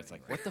it. So it's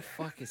like, what the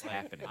fuck is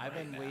happening? I've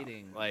been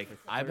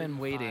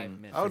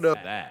waiting Oh, for no.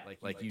 that.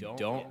 Like you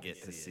don't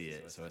get to see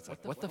it. So it's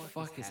like, what the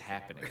fuck is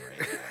happening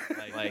right now?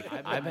 Like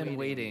I've been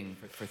waiting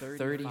for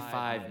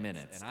 35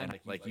 minutes, and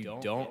like you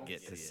don't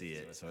get to see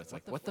it. So it's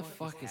like, what the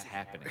fuck is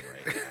happening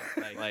right now?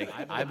 Like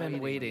I've been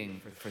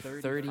waiting for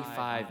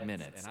 35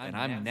 minutes, and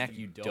I'm next.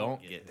 You don't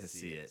get to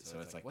see it. So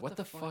it's like, what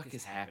the fuck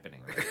is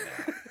happening right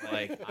now?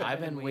 Like I've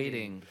been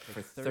waiting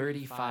for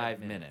 35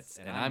 minutes,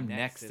 and I'm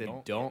next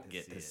and don't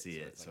get to see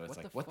it. So it's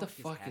like, what the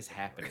fuck is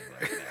happening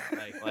right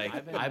now?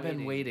 Like I've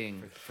been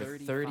waiting for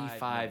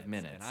 35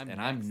 minutes,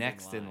 and I'm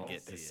next and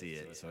get to see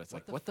it. So it's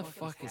like, what the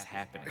fuck is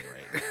happening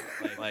right now?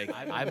 Like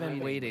I've been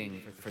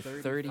waiting for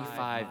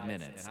 35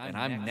 minutes, and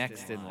I'm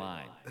next in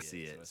line to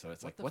see it. So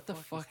it's like, what the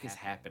fuck is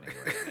happening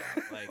right now?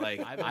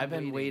 Like I've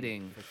been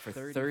waiting for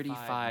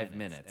 35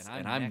 minutes,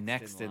 and I'm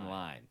next in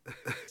line.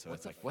 So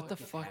it's like, what the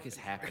fuck is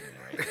happening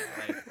right now?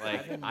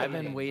 Like I've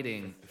been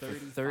waiting for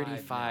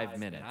 35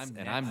 minutes,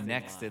 and I'm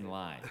next in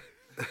line.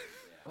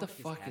 What the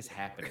fuck is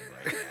happening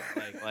right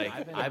now? Like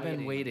I've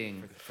been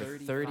waiting for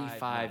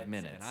 35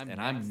 minutes,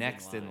 and I'm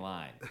next in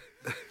line.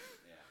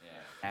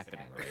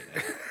 Happening right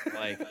now.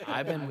 Like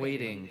I've been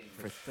waiting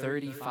for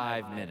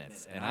 35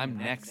 minutes, and I'm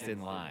next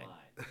in line.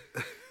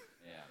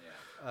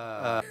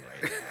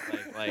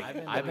 Like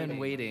I've been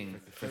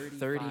waiting for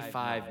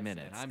 35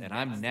 minutes, and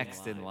I'm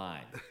next in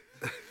line.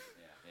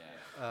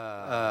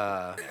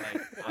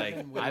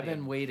 Like I've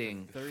been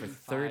waiting for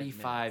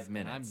 35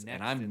 minutes,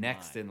 and I'm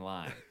next in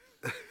line.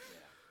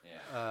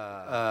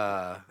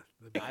 I've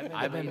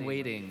been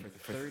waiting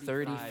for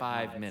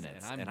 35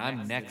 minutes, and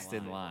I'm next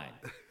in line.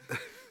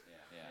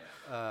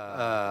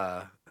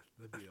 I've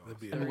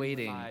been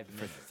waiting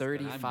for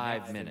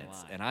 35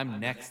 minutes, and I'm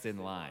next in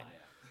line.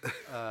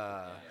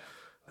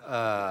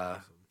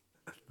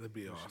 That'd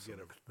be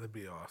awesome. That'd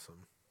be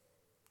awesome.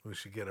 We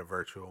should get a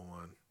virtual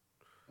one.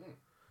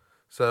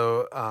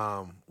 So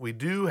we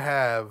do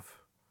have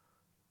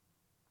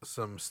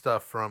some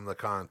stuff from the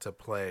con to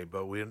play,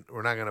 but we're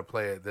not going to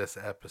play it this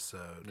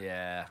episode.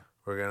 Yeah.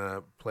 We're going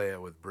to play it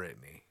with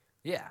Brittany.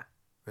 Yeah.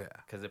 Yeah.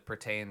 Because it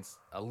pertains,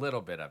 a little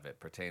bit of it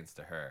pertains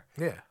to her.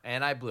 Yeah.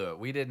 And I blew it.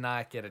 We did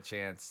not get a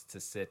chance to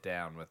sit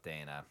down with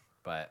Dana.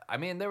 But, I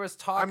mean, there was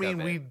talk of it.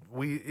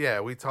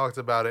 we talked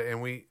about it,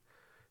 and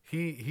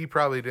he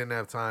probably didn't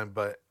have time,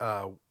 but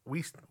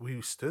we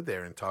stood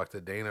there and talked to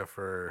Dana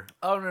for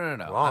no.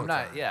 I'm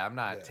not time. Yeah, I'm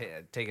not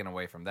taking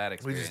away from that We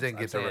experience. just didn't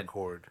get to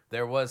record.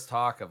 There was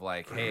talk of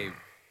like, hey,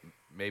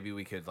 maybe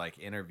we could like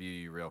interview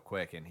you real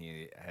quick, and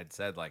he had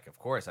said like, of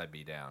course I'd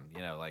be down.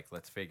 You know, like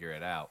let's figure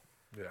it out.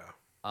 Yeah.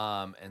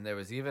 And there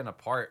was even a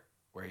part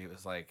where he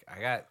was like,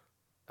 I got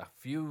a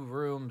few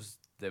rooms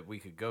that we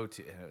could go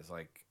to, and it was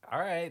like, all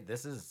right,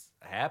 this is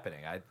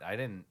happening. I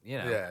didn't, you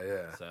know.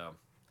 Yeah. So,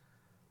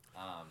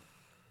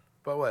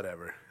 but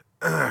whatever.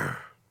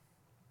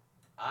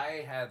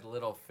 I had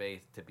little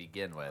faith to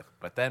begin with,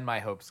 but then my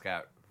hopes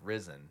got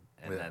risen,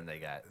 and then they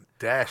got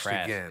dashed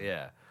crashed. again.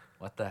 Yeah.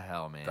 What the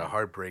hell, man? The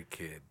heartbreak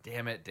kid.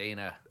 Damn it,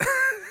 Dana.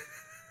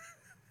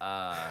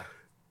 But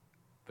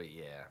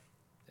yeah,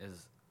 it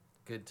was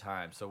a good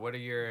time. So what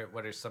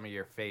are some of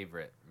your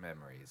favorite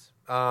memories?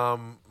 I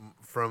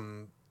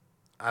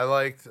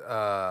liked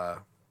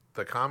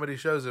the comedy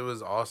shows. It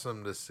was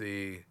awesome to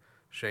see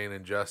Shane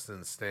and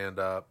Justin stand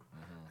up.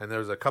 Mm-hmm. And there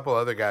was a couple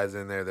other guys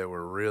in there that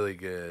were really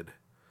good.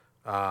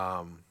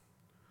 A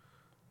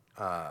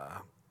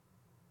lot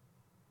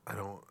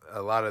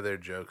of their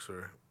jokes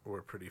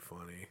were pretty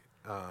funny.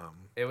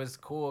 It was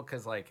cool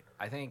because, like,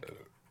 I think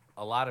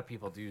a lot of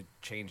people do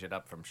change it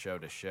up from show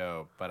to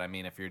show. But, I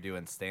mean, if you're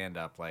doing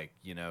stand-up, like,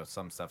 you know,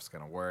 some stuff's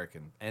going to work.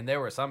 And there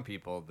were some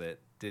people that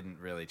didn't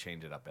really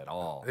change it up at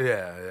all.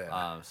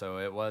 Yeah. So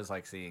it was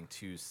like seeing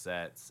two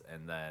sets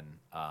and then,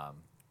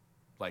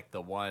 like,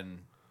 the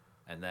one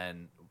and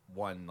then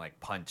one, like,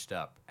 punched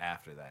up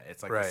after that.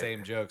 It's like the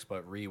same jokes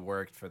but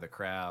reworked for the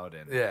crowd.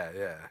 And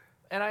yeah.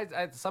 And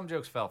I some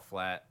jokes fell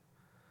flat,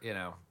 you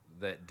know,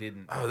 that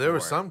didn't. Oh, there were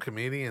some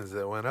comedians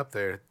that went up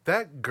there.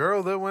 That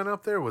girl that went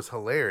up there was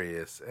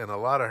hilarious, and a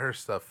lot of her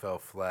stuff fell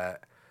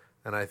flat,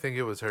 and I think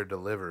it was her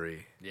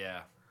delivery.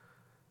 Yeah.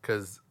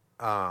 Because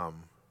I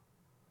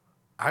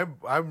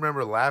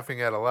remember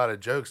laughing at a lot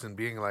of jokes and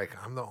being like,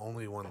 I'm the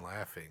only one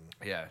laughing.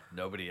 Yeah,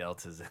 nobody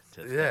else is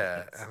into that.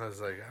 Yeah, and I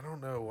was like, I don't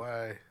know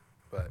why,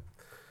 but...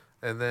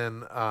 And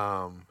then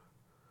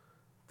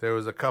there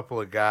was a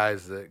couple of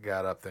guys that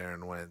got up there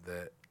and went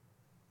that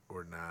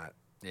were not...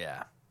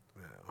 Yeah.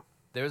 No.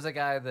 There was a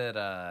guy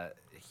that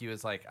he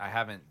was like, I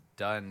haven't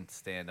done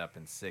stand-up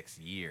in 6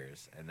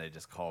 years, and they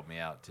just called me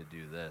out to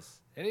do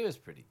this. And he was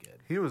pretty good.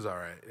 He was all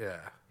right,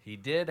 yeah. He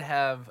did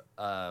have,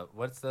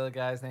 what's the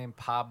guy's name?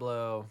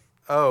 Pablo.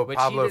 Oh,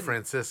 Pablo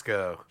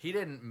Francisco. He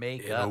didn't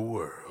make up. In a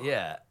world.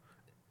 Yeah.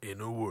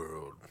 In a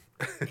world.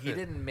 He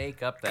didn't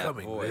make up that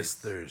Coming voice. this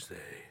Thursday.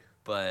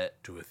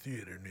 But. To a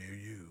theater near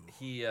you.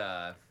 He,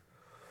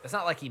 it's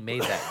not like he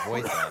made that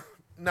voice up.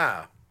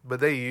 Nah.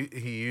 But he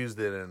used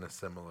it in a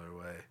similar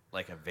way.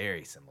 Like a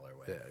very similar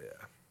way.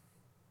 Yeah.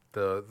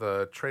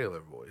 the trailer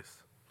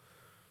voice.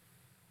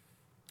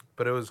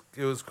 But it was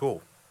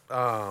cool.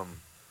 Let's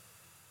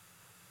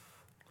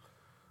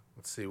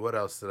see, what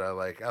else did I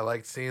like? I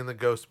liked seeing the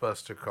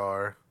Ghostbuster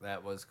car.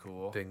 That was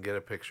cool. Didn't get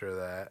a picture of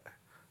that.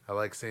 I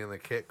like seeing the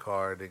Kit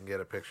car. Didn't get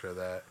a picture of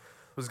that.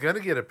 Was gonna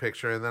get a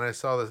picture, and then I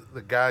saw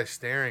the guy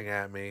staring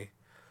at me,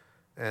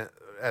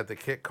 at the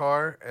Kit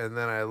car, and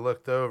then I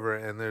looked over,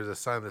 and there's a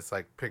sign that's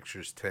like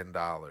pictures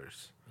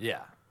 $10.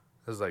 Yeah.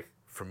 I was like,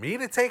 for me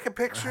to take a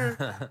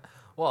picture?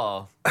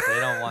 Well, they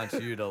don't want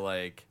you to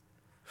like,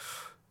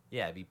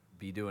 yeah,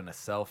 be doing a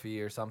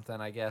selfie or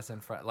something, I guess, in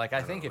front. Like,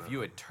 I think if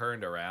you had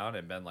turned around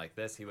and been like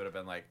this, he would have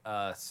been like,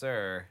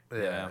 sir.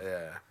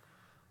 Yeah.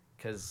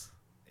 Because,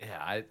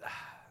 yeah, I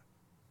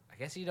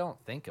guess you don't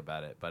think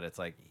about it, but it's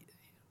like,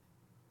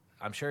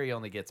 I'm sure he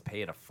only gets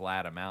paid a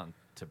flat amount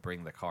to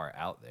bring the car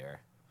out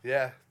there.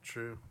 Yeah,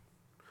 true.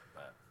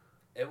 But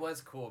it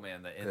was cool,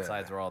 man. The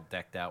insides were all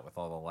decked out with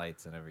all the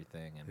lights and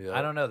everything. And Yep.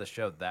 I don't know the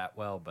show that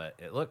well, but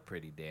it looked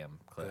pretty damn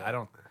clear. Yeah. I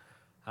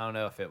don't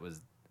know if it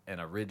was an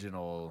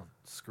original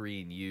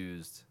screen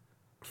used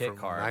kit From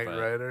car. Knight but,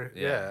 Rider?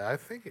 Yeah, I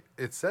think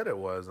it said it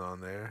was on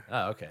there.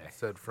 Oh, okay. It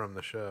said from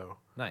the show.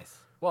 Nice.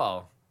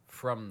 Well,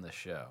 from the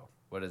show.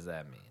 What does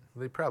that mean?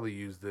 They probably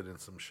used it in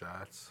some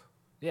shots.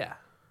 Yeah.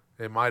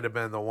 It might have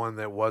been the one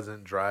that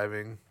wasn't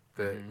driving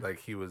that like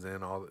he was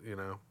in all, you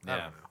know. I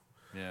don't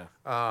know.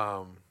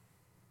 Yeah.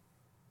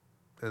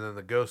 And then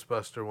the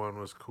Ghostbuster one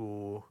was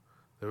cool.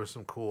 There was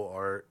some cool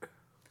art.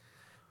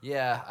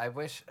 Yeah, I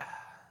wish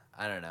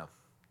I don't know.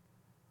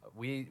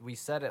 We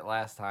said it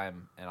last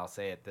time and I'll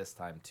say it this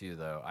time too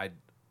though.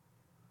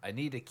 I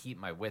need to keep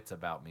my wits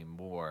about me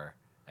more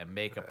and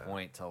make a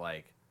point to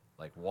like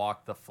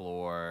walk the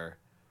floor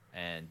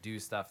and do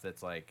stuff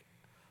that's like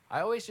I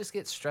always just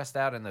get stressed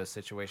out in those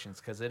situations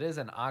because it is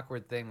an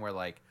awkward thing where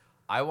like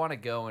I want to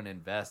go and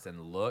invest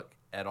and look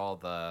at all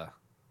the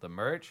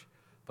merch,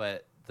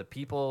 but the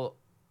people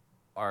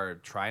are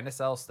trying to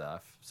sell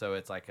stuff, so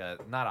it's like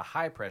not a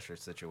high pressure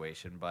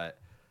situation, but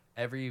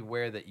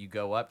everywhere that you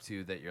go up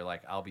to that you're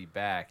like I'll be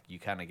back, you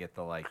kind of get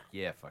the like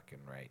yeah fucking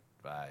right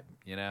vibe,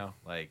 you know,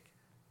 like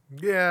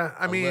yeah,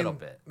 I mean, little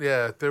bit.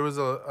 Yeah, there was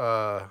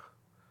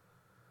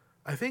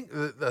I think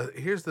the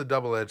here's the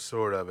double-edged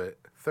sword of it.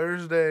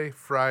 Thursday,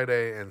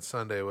 Friday, and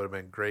Sunday would have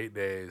been great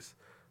days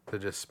to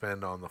just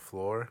spend on the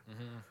floor.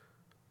 Mm-hmm.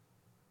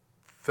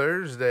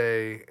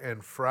 Thursday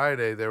and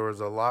Friday, there was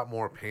a lot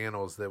more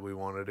panels that we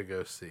wanted to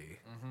go see.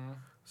 Mm-hmm.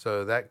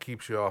 So that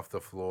keeps you off the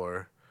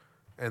floor.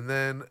 And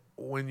then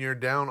when you're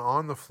down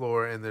on the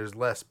floor and there's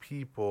less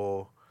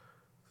people,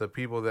 the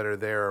people that are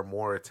there are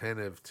more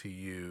attentive to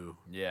you.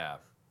 Yeah.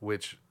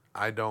 Which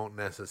I don't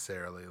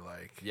necessarily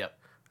like. Yep.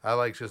 I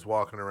like just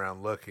walking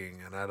around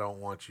looking, and I don't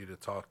want you to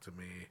talk to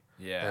me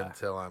Yeah.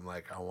 until I'm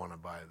like, I want to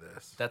buy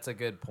this. That's a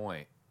good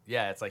point.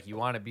 Yeah, it's like you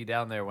want to be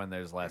down there when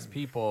there's less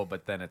people,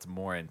 but then it's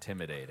more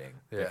intimidating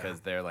because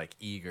they're like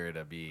eager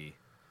to be.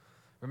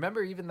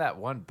 Remember, even that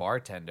one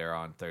bartender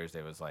on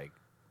Thursday was like,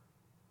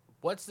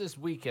 "What's this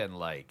weekend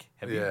like?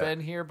 Have you been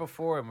here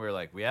before?" And we were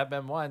like, "We have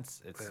been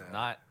once. It's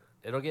not.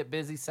 It'll get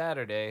busy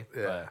Saturday."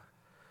 Yeah.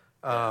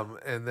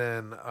 And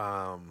then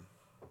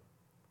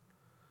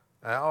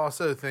I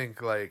also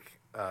think like,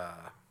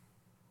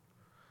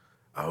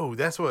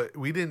 that's what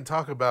we didn't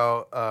talk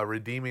about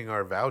redeeming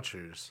our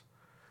vouchers.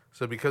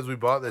 So because we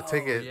bought the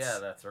tickets, yeah,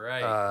 that's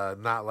right.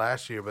 Not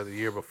last year, but the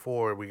year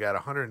before, we got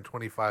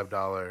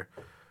 $125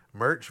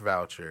 merch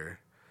voucher,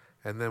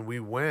 and then we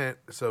went.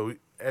 So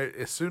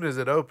as soon as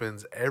it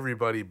opens,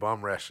 everybody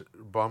bum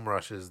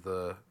rushes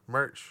the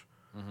merch,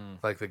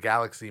 like the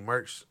Galaxy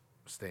merch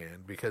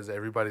stand, because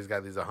everybody's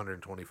got these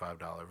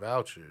 $125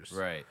 vouchers,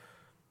 Right.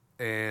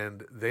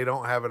 and they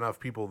don't have enough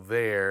people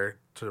there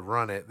to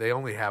run it. They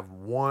only have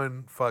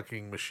one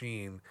fucking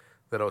machine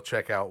that'll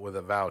check out with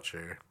a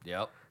voucher.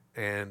 Yep.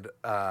 And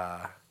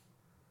I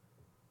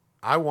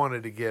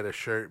wanted to get a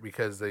shirt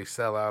because they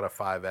sell out of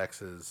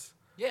 5Xs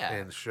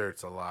in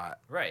shirts a lot.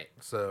 Right.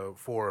 So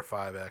 4 or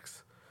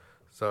 5X.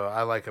 So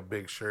I like a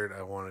big shirt.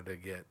 I wanted to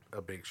get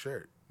a big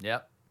shirt.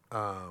 Yep.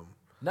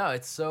 No,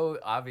 it's so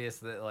obvious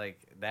that like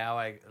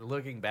now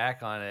looking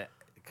back on it,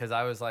 because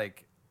I was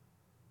like,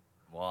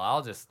 well,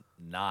 I'll just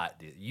not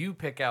do. You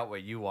pick out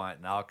what you want,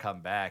 and I'll come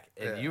back.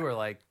 And you were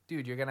like,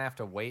 dude, you're gonna have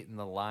to wait in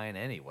the line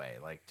anyway.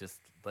 Like, just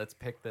let's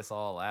pick this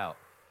all out.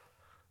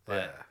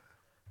 But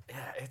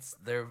yeah, it's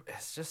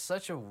just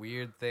such a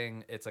weird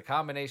thing. It's a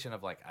combination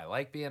of like I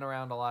like being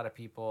around a lot of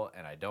people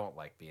and I don't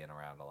like being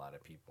around a lot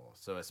of people.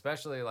 So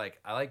especially like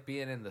I like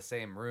being in the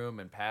same room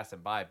and passing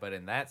by, but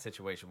in that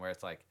situation where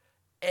it's like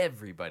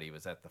everybody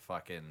was at the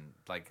fucking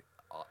like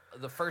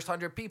the first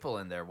 100 people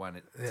in there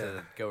wanted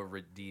to go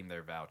redeem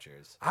their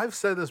vouchers. I've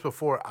said this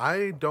before.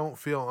 I don't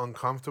feel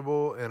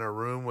uncomfortable in a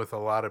room with a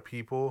lot of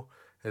people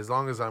as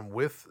long as I'm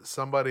with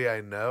somebody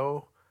I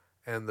know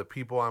and the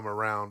people I'm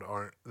around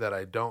that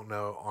I don't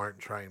know aren't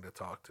trying to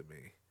talk to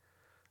me.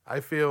 I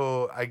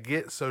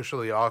get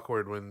socially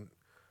awkward when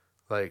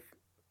like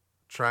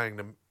trying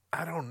to,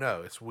 I don't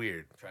know, it's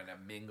weird. Trying to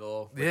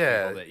mingle with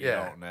people that you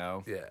don't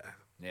know. Yeah.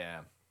 Yeah.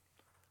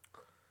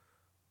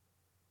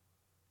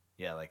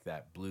 Yeah, like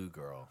that blue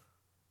girl.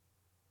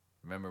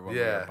 Remember when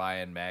we were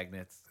buying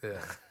magnets? Yeah.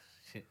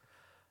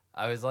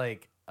 I was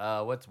like,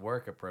 what's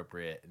work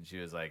appropriate? And she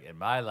was like, in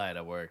my line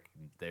of work,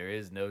 there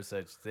is no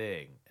such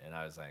thing. And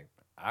I was like,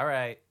 all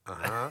right.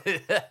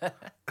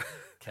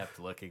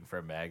 Kept looking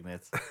for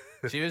magnets.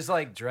 She was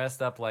like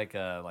dressed up like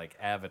a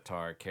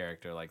Avatar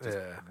character, like just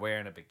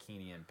wearing a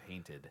bikini and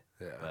painted.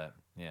 Yeah. But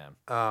yeah.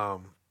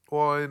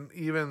 Well, and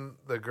even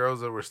the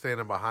girls that were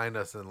standing behind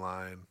us in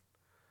line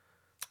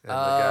and the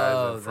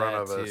guys in front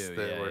of us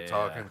that were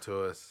talking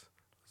to us,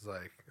 it was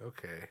like,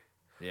 okay.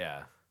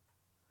 Yeah.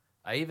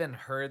 I even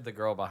heard the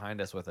girl behind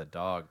us with a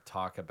dog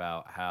talk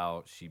about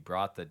how she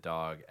brought the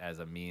dog as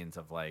a means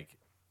of like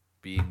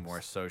being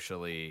more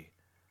socially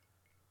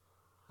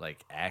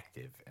like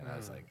active. And I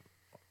was like,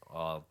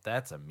 well,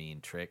 that's a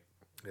mean trick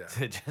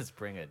to just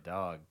bring a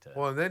dog to.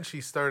 Well, and then she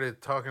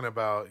started talking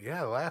about,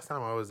 the last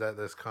time I was at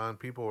this con,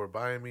 people were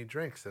buying me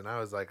drinks. And I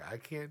was like, I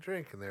can't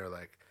drink. And they were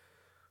like,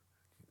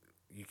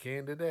 you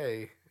can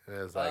today. And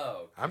I was like,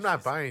 I'm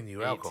not buying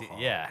you 18, alcohol.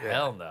 Yeah,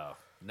 hell no.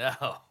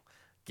 No.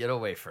 Get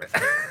away from me.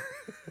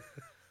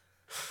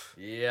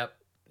 Yep.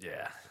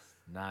 Yeah.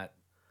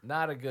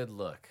 Not a good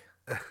look.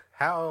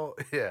 How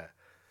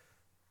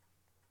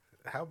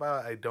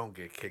about I don't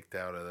get kicked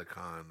out of the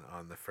con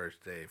on the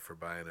first day for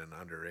buying an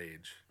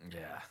underage?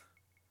 Yeah.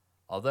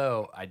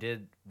 Although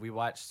we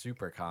watched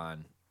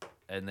SuperCon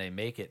and they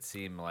make it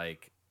seem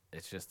like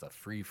it's just a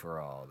free for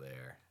all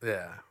there.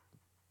 Yeah.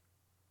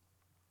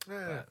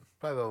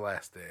 By the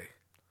last day.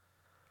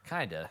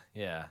 Kinda,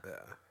 yeah.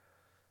 Yeah.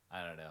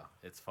 I don't know.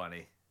 It's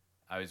funny.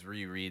 I was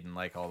rereading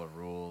like all the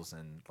rules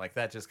and like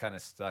that just kind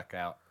of stuck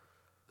out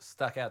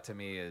to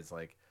me as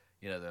like,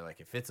 you know, they're like,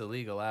 if it's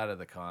illegal out of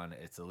the con,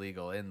 it's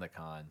illegal in the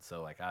con.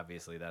 So like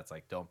obviously that's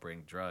like don't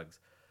bring drugs.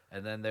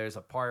 And then there's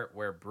a part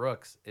where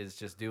Brooks is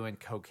just doing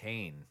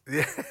cocaine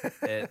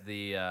at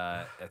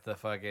the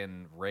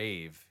fucking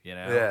rave, you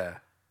know? Yeah.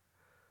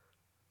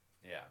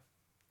 Yeah.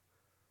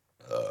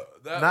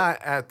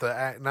 Not at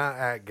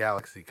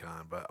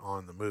GalaxyCon, but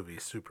on the movie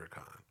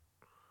SuperCon.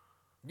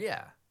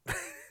 Yeah.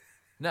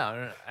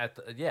 No,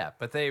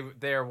 but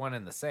they are one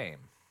and the same.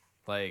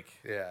 Like,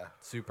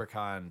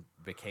 SuperCon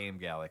became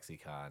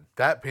GalaxyCon.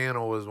 That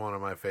panel was one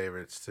of my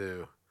favorites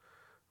too,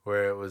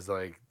 where it was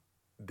like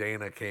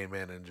Dana came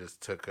in and just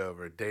took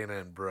over. Dana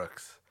and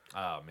Brooks.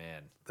 Oh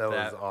man, that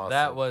was awesome.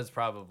 That was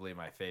probably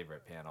my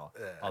favorite panel.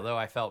 Yeah. Although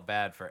I felt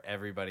bad for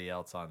everybody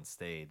else on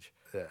stage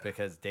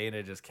because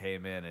Dana just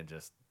came in and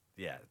just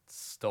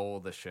stole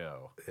the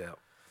show. Yeah.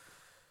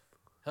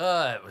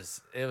 It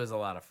was a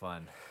lot of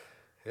fun.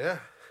 Yeah,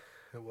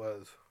 it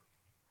was.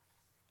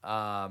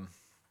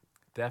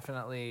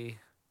 Definitely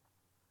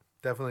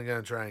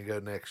gonna try and go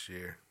next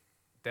year.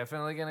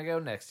 Definitely gonna go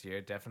next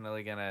year.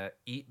 Definitely gonna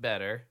eat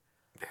better.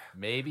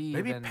 Maybe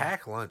even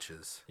pack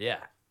lunches.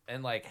 Yeah,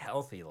 and like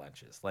healthy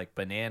lunches, like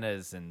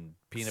bananas and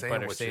peanut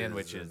butter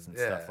sandwiches and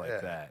stuff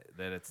like that.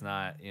 That it's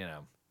not, you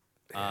know,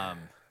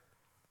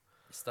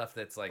 stuff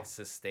that's like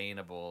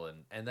sustainable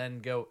and then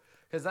go,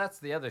 because that's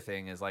the other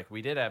thing is like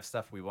we did have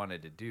stuff we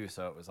wanted to do,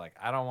 so it was like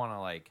I don't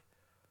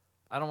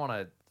want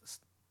to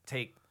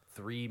take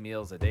 3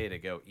 meals a day to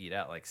go eat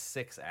out. Like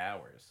 6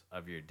 hours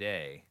of your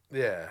day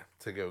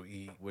to go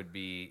eat would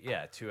be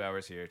 2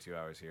 hours here, 2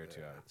 hours here,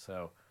 2 hours.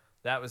 So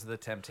that was the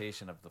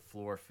temptation of the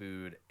floor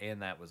food,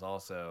 and that was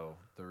also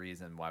the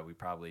reason why we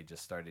probably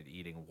just started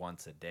eating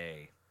once a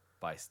day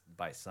by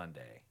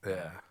Sunday.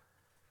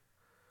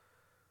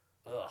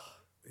 Ugh.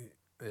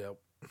 Yep.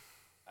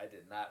 I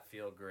did not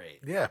feel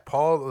great. Yeah,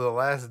 Paul, the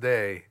last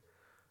day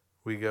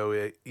we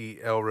go eat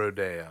El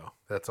Rodeo.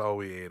 That's all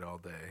we ate all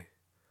day.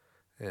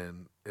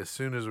 And as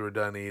soon as we're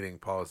done eating,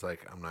 Paul's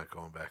like, I'm not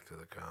going back to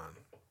the con.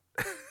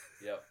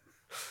 Yep.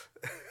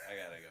 I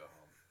gotta go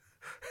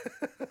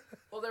home.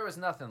 Well, there was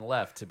nothing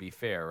left, to be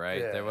fair,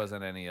 right? Yeah. There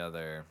wasn't any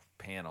other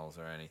panels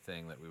or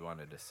anything that we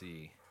wanted to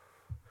see.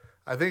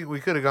 I think we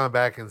could have gone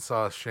back and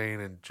saw Shane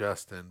and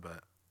Justin,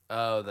 but...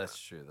 Oh, that's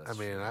true.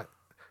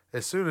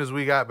 As soon as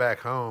we got back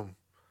home,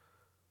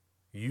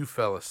 you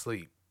fell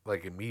asleep,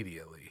 like,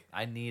 immediately.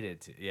 I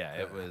needed to. Yeah,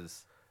 it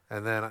was...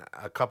 And then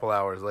a couple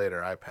hours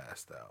later, I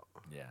passed out.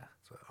 Yeah.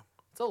 So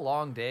it's a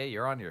long day.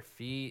 You're on your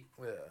feet.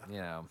 Yeah. You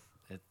know,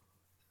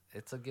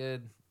 it's a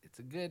good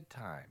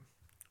time.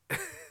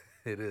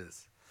 It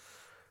is.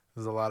 It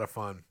was a lot of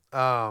fun.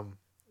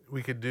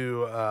 We could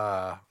do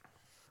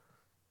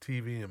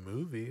TV and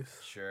movies.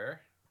 Sure.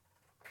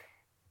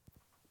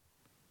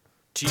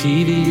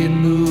 TV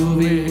and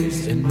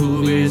movies and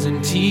movies and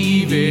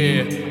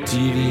TV.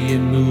 TV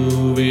and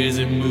movies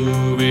and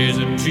movies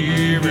and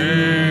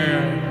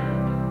TV.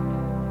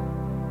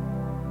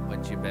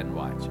 What you been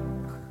watching?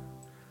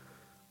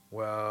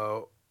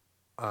 Well,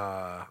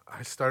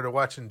 I started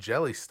watching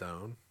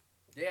Jellystone.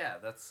 Yeah,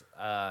 that's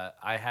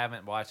I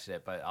haven't watched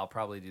it, but I'll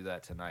probably do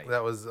that tonight.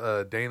 That was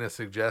Dana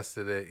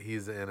suggested it.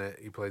 He's in it.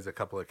 He plays a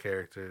couple of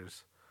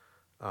characters.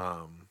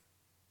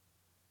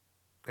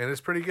 And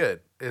it's pretty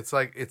good. It's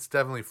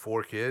definitely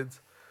for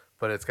kids,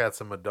 but it's got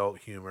some adult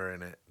humor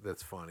in it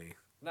that's funny.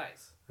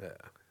 Nice. Yeah.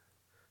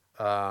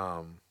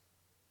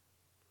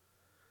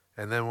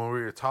 And then when we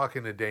were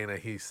talking to Dana,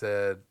 he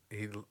said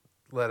he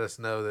let us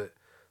know that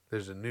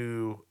there's a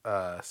new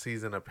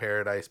season of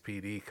Paradise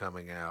PD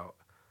coming out,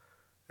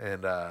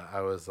 and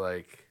I was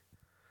like,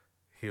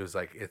 he was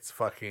like, it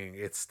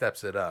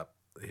steps it up.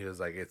 He was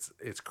like,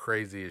 it's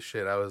crazy as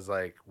shit. I was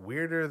like,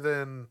 weirder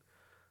than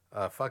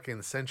a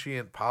fucking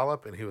sentient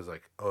polyp, and he was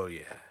like, oh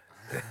yeah,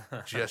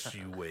 just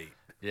you wait.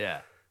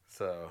 Yeah.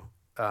 So,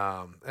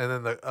 and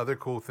then the other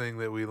cool thing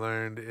that we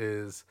learned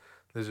is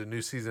there's a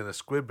new season of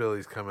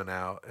Squidbillies coming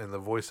out, and the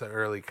voice of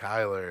Early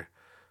Kyler,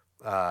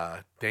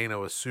 Dana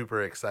was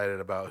super excited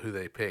about who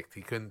they picked.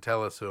 He couldn't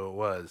tell us who it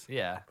was.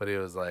 Yeah. But he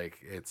was like,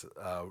 it's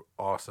an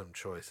awesome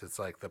choice. It's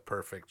like the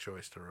perfect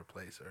choice to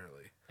replace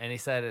Early. And he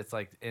said it's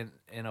like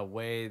in a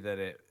way that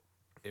it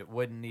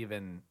wouldn't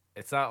even.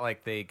 It's not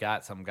like they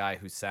got some guy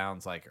who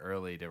sounds like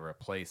Early to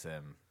replace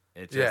him.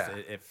 It just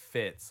it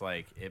fits.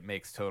 Like it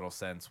makes total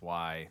sense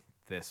why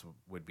this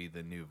would be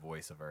the new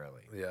voice of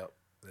Early. Yep.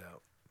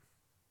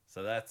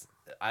 So that's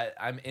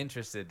I'm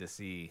interested to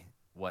see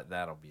what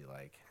that'll be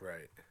like.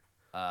 Right.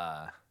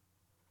 Yeah.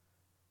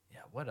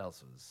 What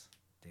else was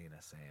Dana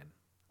saying?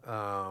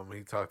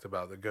 He talked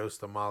about the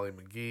Ghost of Molly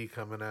McGee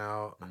coming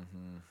out.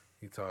 Mm-hmm.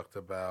 He talked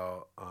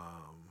about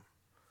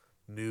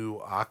new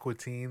Aqua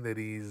Teen that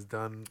he's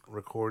done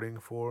recording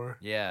for.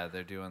 Yeah,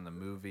 they're doing the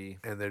movie.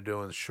 And they're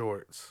doing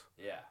shorts.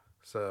 Yeah.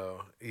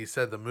 So he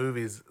said the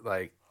movie's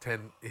like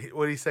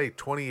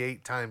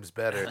 28 times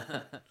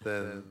better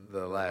than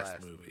the last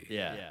movie.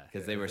 Yeah,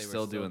 because they were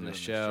still doing the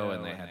show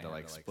and they had to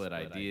like split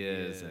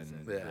ideas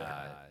and he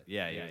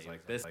was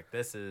like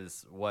this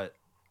is what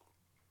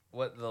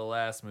the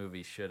last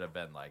movie should have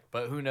been like,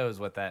 but who knows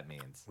what that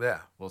means. Yeah,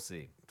 we'll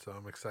see. So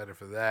I'm excited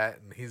for that,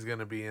 and he's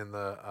gonna be in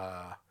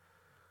the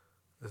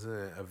isn't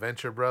it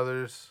Adventure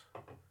Brothers?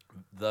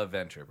 The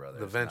Venture Brothers.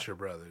 The Venture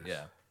Brothers.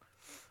 Yeah,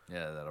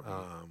 that'll be.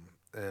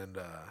 And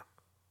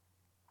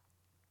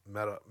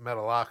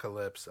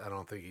Metalocalypse, I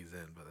don't think he's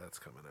in, but that's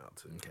coming out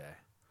too. Okay.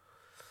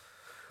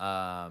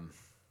 I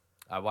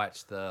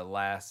watched the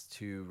last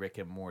two Rick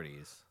and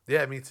Mortys.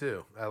 Yeah, me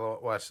too. I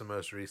watched the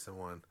most recent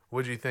one.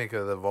 What'd you think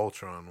of the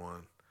Voltron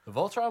one? The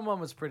Voltron one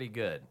was pretty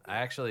good. I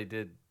actually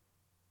did.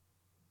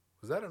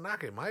 Was that a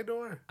knock at my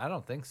door? I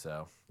don't think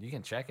so. You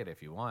can check it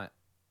if you want.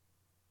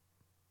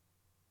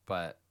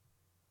 But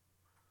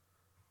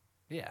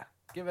yeah,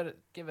 give it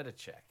a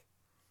check.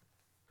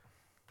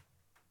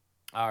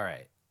 All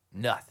right.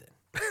 Nothing.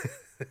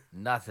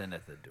 Nothing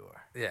at the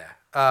door. Yeah.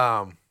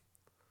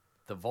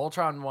 The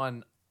Voltron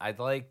one, I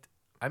liked.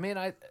 I mean,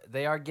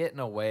 they are getting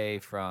away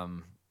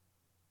from.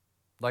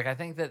 Like, I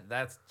think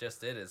that's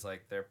just it. Is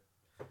like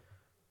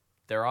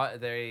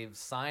they've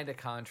signed a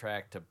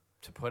contract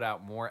to put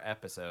out more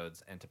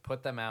episodes and to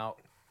put them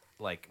out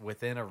like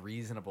within a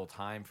reasonable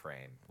time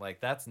frame.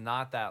 Like that's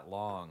not that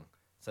long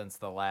since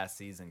the last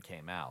season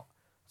came out,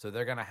 so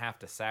they're gonna have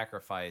to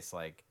sacrifice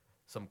like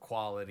some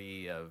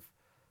quality of.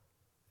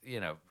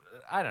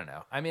 I don't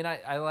know. I mean,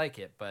 I like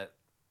it, but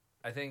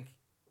I think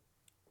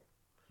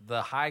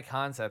the high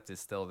concept is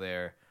still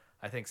there.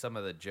 I think some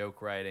of the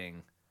joke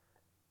writing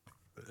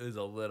is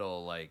a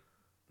little, like,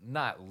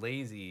 not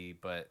lazy,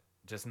 but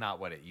just not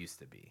what it used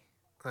to be.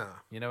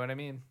 You know what I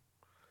mean?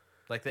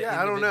 Like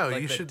I don't know.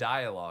 Like the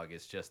dialogue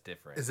is just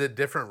different. Is it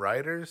different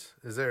writers?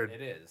 Is there?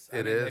 It is.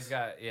 It is? They've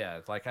got,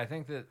 like, I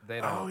think that they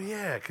don't. Oh,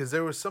 yeah, because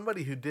there was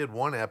somebody who did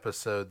one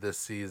episode this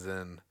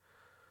season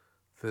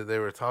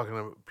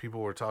that people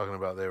were talking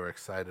about they were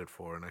excited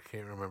for, and I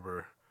can't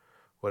remember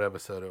what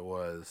episode it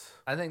was.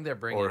 I think they're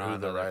bringing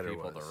on other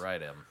people to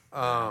write him.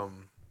 I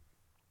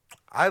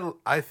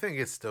think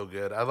it's still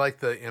good. I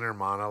like the inner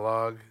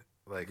monologue.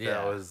 Like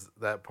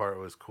that part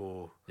was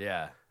cool.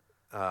 Yeah.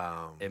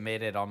 It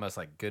made it almost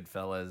like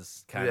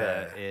Goodfellas kind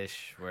of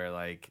ish, where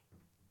like.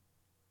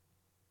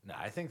 No,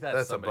 I think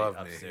that's somebody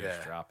above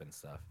upstairs dropping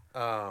stuff.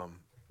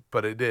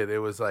 But it did. It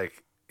was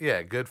like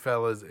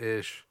Goodfellas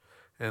ish.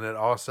 And it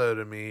also,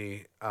 to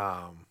me,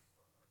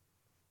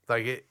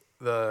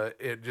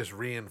 it just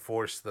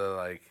reinforced the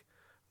like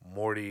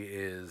Morty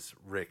is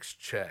Rick's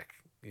check.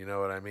 You know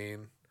what I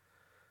mean?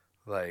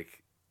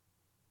 Like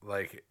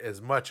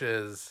as much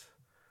as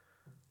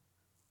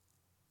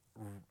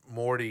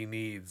Morty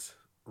needs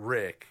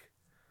Rick,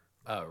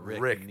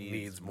 Rick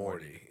needs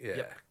Morty.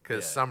 Yeah,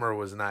 because Summer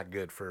was not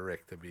good for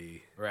Rick to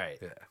be. Right.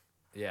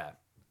 Yeah.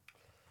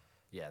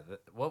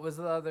 What was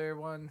the other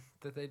one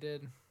that they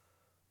did?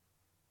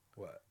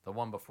 What? The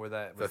one before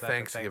that? Was the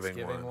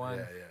Thanksgiving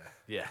one?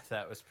 Yeah,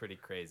 that was pretty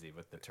crazy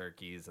with the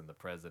turkeys and the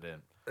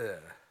president.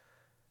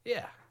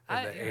 Yeah.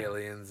 And the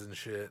aliens and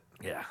shit.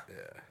 Yeah.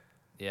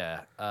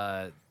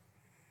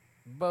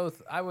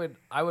 Both. I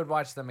would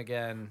watch them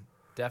again.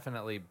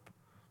 Definitely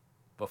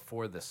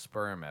before the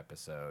sperm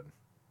episode.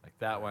 Like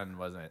that one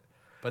wasn't.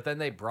 But then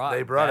they brought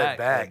it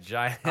back.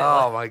 Giant.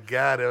 Oh my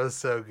god, it was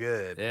so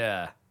good.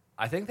 Yeah,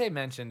 I think they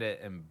mentioned it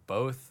in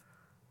both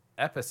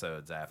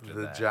episodes after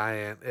the that.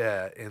 Giant,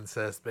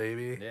 incest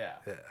baby. Yeah.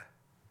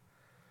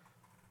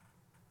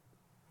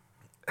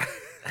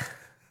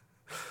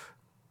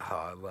 Oh,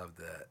 I love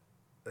that.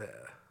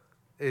 Yeah.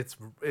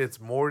 It's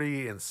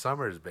Morty and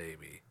Summer's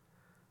baby.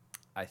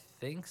 I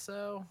think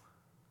so.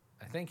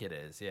 I think it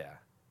is, yeah.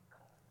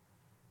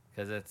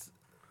 Because it's...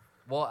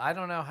 Well, I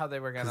don't know how they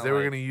were going to... Because they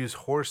were going to use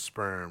horse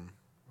sperm.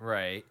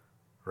 Right.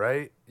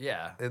 Right?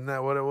 Yeah. Isn't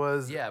that what it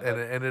was? Yeah, and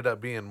it ended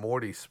up being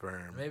Morty's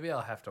sperm. Maybe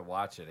I'll have to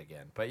watch it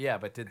again. But yeah,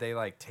 but did they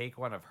like take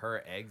one of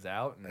her eggs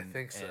out? I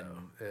think so.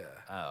 Yeah.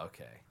 Oh,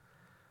 okay.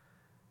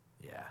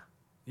 Yeah.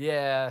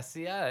 Yeah.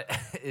 See,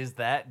 is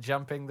that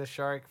jumping the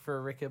shark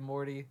for Rick and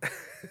Morty?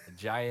 A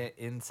giant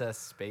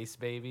incest space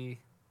baby.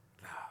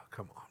 Oh,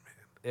 come on, man.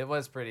 It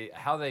was pretty.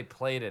 How they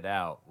played it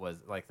out was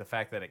like the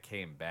fact that it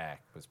came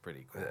back was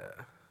pretty cool.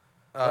 Yeah.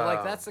 But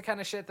like that's the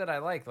kind of shit that I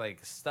like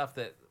stuff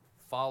that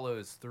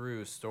follows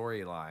through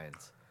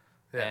storylines.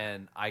 Yeah.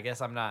 And I guess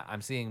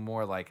I'm seeing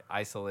more like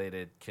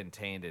isolated,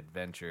 contained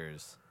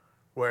adventures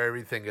where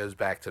everything goes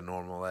back to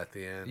normal at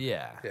the end.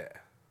 Yeah. Yeah.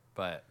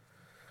 But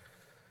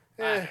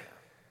let's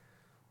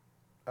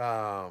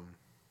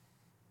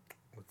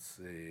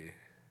see.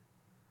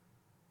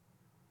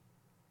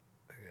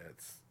 Yeah,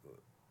 it's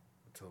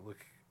to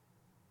look.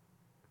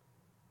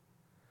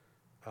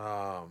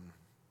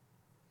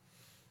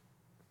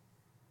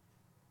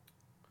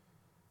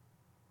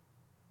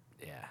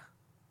 Yeah.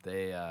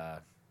 They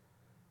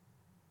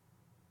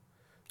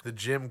the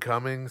Jim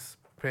Cummings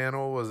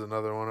panel was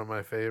another one of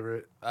my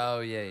favorite.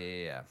 Oh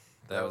yeah.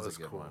 That was a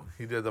good one.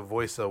 He did the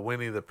voice of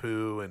Winnie the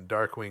Pooh and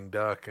Darkwing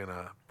Duck and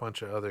a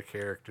bunch of other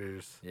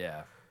characters.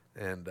 Yeah.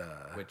 And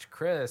which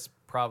Chris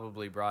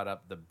probably brought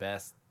up the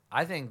best,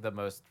 I think the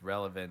most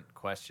relevant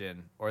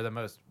question, or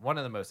one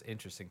of the most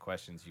interesting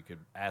questions you could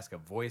ask a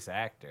voice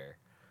actor.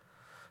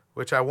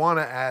 Which I want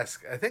to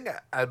ask. I think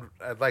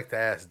I'd like to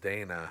ask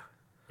Dana.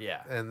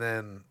 Yeah. And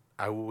then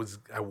I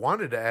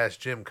wanted to ask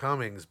Jim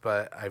Cummings,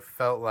 but I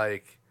felt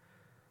like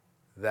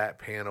that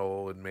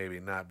panel would maybe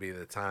not be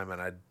the time, and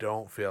I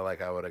don't feel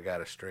like I would have got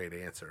a straight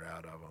answer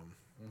out of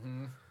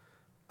him.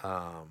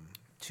 Mm-hmm.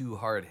 Too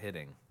hard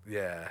hitting.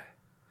 Yeah.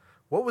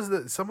 What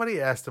was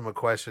somebody asked him a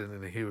question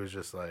and he was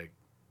just like,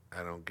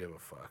 I don't give a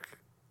fuck.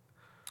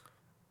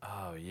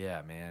 Oh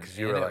yeah, man. Because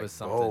you were like,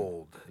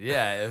 bold.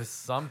 Yeah, it was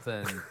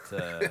something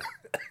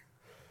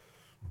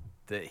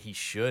that he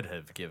should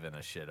have given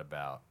a shit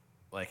about.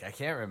 Like, I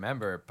can't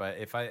remember, but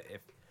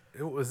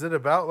was it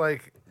about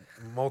like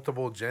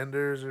multiple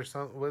genders or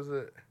something? Was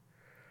it?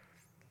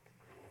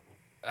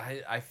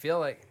 I feel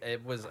like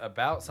it was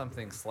about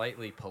something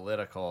slightly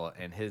political,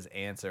 and his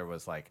answer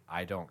was like,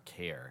 I don't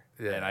care.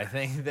 Yeah. And I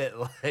think that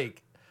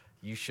like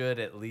you should,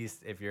 at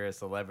least if you're a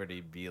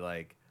celebrity, be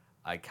like,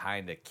 I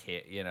kind of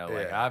care,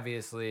 like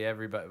obviously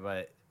everybody,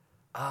 but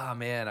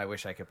man, I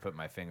wish I could put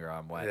my finger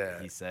on what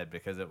he said,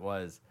 because it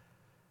was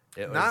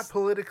not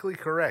politically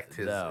correct,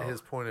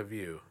 his point of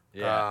view.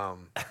 Yeah.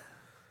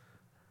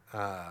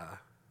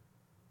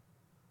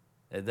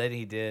 And then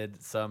he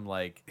did some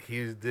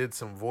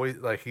some voice,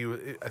 like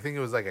I think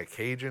it was like a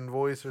Cajun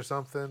voice or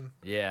something.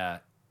 Yeah.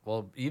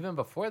 Well, even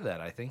before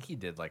that, I think he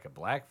did like a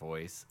black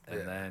voice,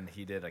 and then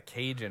he did a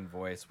Cajun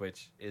voice,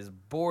 which is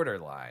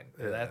borderline.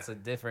 Yeah. That's a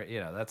different,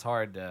 that's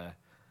hard to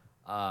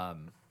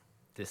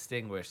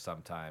distinguish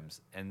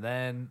sometimes. And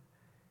then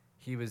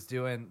he was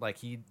doing, like,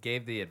 he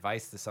gave the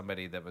advice to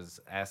somebody that was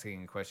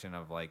asking a question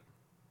of like,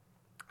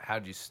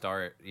 how'd you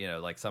start,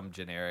 like some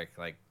generic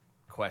like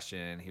question,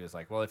 and he was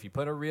like, well, if you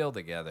put a reel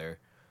together,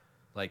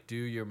 like, do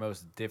your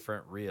most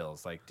different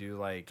reels, like do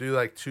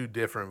two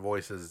different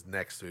voices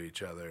next to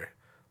each other,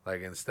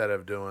 like instead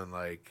of doing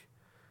like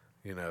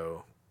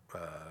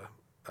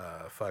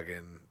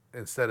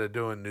instead of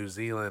doing New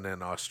Zealand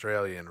and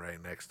Australian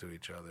right next to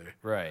each other,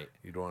 right,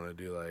 you'd want to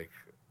do like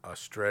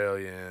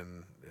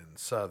Australian and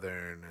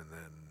Southern, and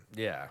then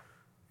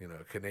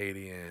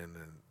Canadian,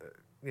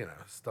 and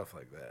stuff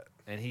like that.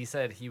 And he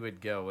said he would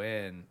go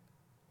in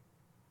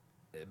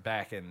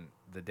back in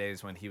the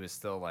days when he was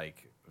still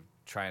like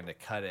trying to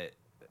cut it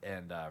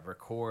and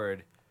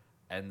record,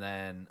 and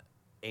then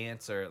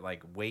answer,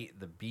 like, wait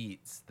the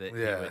beats that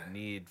he would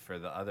need for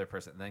the other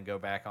person, and then go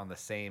back on the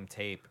same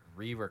tape,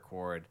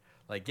 re-record,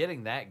 like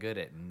getting that good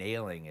at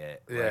nailing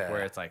it, like,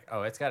 where it's like,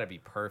 oh, it's got to be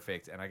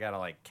perfect, and I got to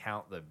like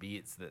count the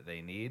beats that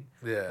they need.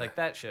 Like,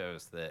 that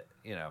shows that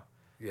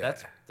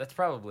that's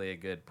probably a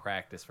good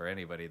practice for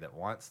anybody that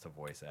wants to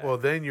voice act. Well,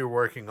 then you're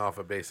working off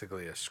of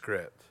basically a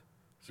script.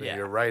 So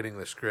you're writing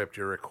the script,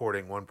 you're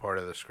recording one part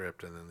of the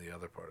script and then the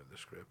other part of the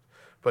script.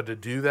 But to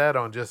do that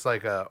on just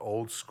like a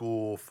old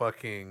school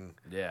fucking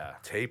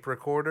tape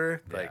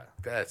recorder, like,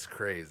 that's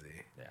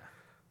crazy.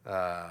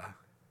 Yeah.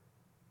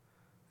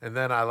 And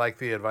then I like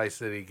the advice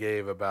that he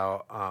gave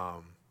about,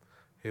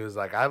 he was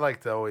like, I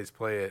like to always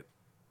play it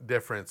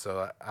different,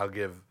 so I'll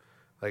give,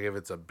 like, if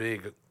it's a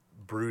big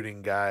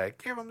brooding guy,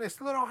 give him this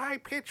little high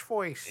pitched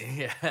voice.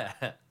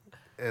 Yeah.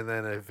 And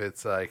then if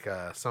it's like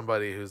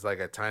somebody who's like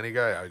a tiny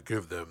guy, I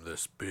give them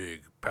this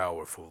big,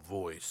 powerful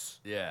voice.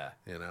 Yeah.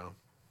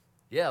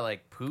 Yeah,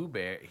 like Pooh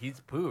Bear. He's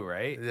Pooh,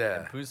 right?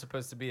 Yeah. And Pooh's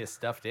supposed to be a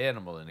stuffed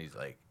animal, and he's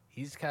like,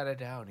 he's kind of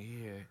down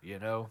here,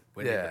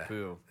 Winnie the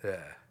Pooh.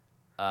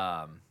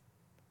 Yeah.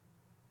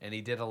 And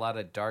he did a lot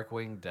of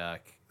Darkwing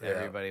Duck. Yeah.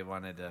 Everybody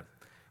wanted to...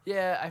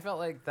 Yeah, I felt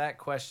like that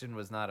question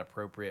was not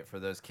appropriate for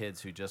those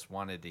kids who just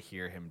wanted to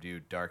hear him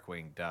do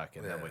Darkwing Duck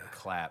and then would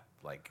clap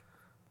like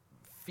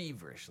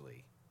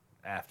feverishly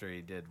after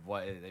he did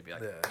what they'd be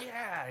like,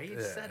 yeah he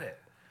said it.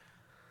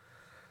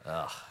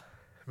 Ugh.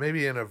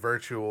 Maybe in a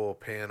virtual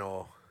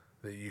panel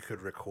that you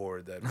could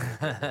record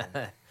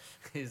that.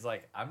 He's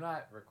like, I'm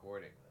not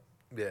recording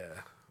this.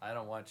 Yeah. I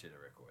don't want you to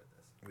record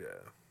this.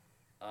 Yeah.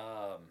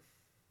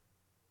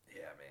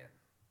 Yeah, man.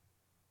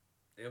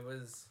 It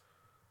was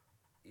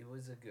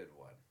a good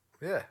one.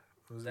 Yeah.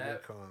 It was a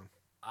good con.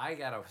 I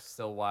gotta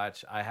still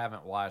watch. I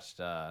haven't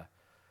watched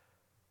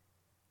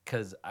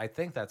because I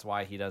think that's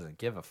why he doesn't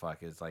give a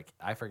fuck. Is like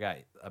I forgot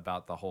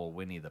about the whole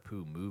Winnie the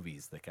Pooh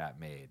movies that got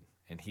made,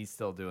 and he's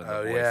still doing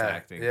the voice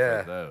acting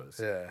for those.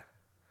 Yeah.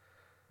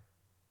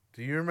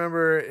 Do you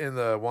remember in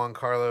the Juan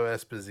Carlo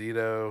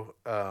Esposito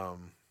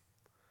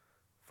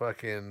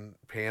fucking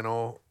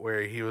panel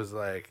where he was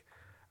like,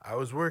 I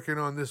was working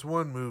on this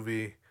one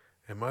movie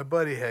and my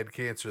buddy had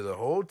cancer the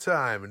whole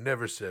time and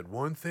never said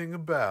one thing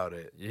about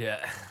it.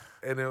 Yeah.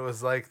 And it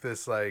was like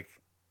this like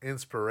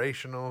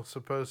inspirational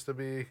supposed to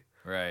be.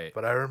 Right.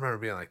 But I remember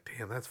being like,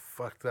 damn, that's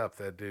fucked up.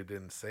 That dude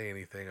didn't say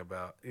anything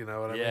about, you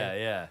know what I mean? Yeah,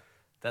 yeah.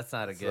 That's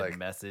not a good like,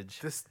 message.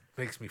 This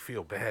makes me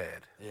feel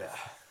bad. Yeah.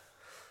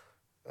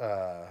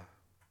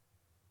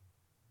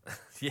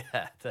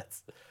 Yeah,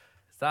 it's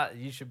not.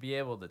 You should be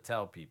able to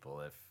tell people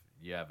if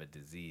you have a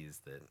disease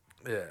that.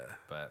 Yeah.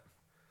 But.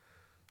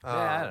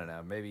 Yeah, I don't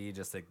know. Maybe you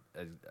just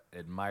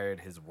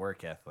admired his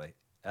work ethic.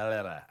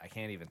 I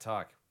can't even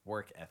talk.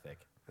 Work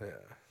ethic. Yeah.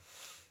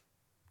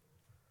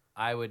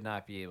 I would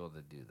not be able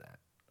to do that.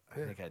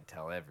 I think I'd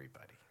tell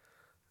everybody.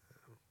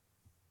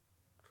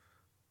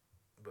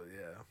 But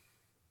yeah.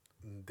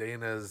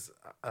 Dana's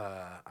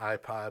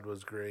iPod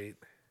was great.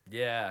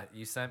 Yeah,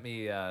 you sent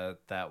me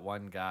that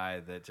one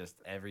guy that just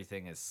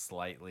everything is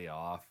slightly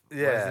off.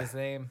 Yeah. What's his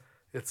name?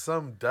 It's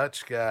some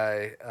Dutch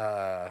guy.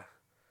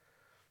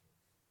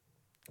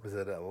 Was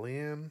it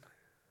Elian?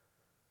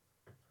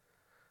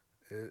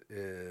 It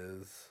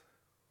is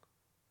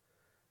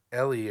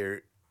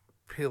Elliot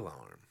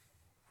Pillarm.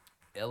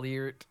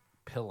 Elliot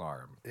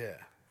Pillarm.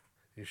 Yeah.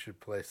 You should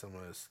play some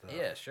of his stuff.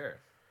 Yeah, sure.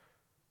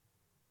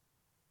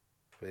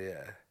 But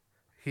yeah.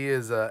 He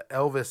is a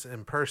Elvis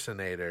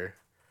impersonator.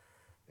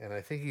 And I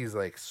think he's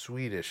like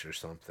Swedish or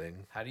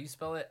something. How do you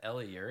spell it?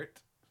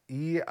 Elliot?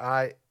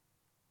 Eilert.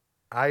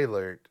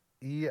 Eilert.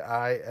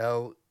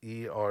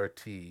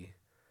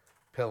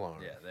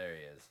 Pillarm. Yeah, there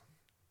he is.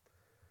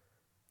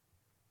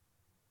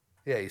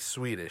 Yeah, he's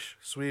Swedish.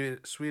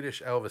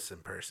 Swedish Elvis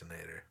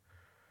impersonator.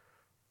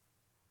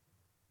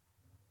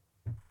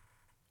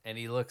 And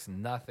he looks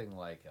nothing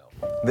like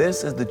Elvis.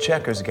 This is the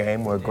checkers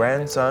game where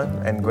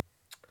grandson and...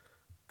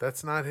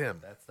 That's not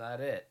him. That's not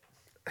it.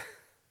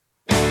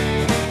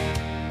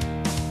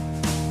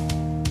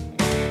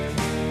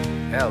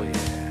 Hell yeah.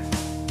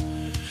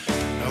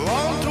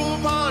 One through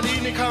party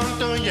in the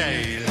counter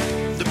Yale.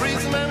 The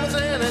prison man was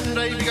in and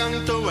they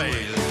began to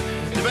wail.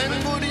 The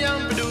band would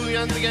yampedoo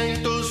and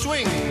began to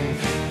swing.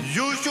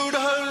 You should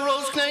have heard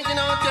rolls clanking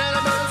out there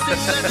about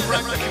let's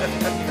rock.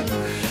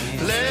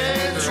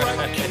 Let's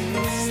rock.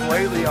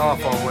 Slightly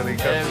off on when he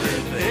comes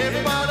in.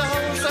 Everybody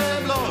holds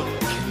their blood.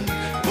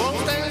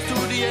 Won't dance to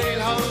the ale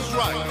house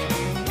rock.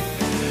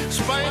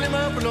 Spine him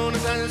up on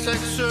his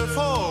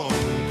saxophone.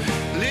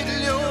 Little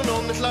John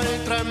on the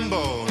light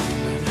trombone.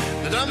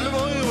 The drummer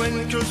boy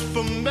went just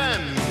boom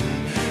bam.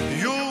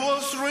 You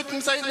was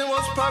written saying it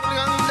was probably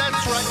on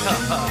Let's Rock.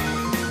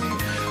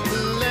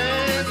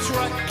 Let's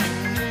rock.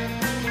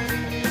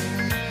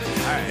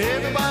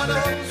 Everybody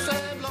holds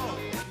their blood.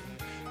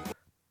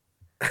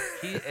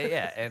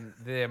 Yeah, and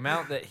the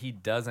amount that he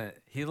doesn't,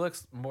 he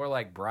looks more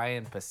like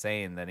Brian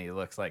Posehn than he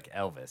looks like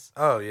Elvis.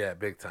 Oh yeah,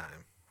 big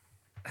time.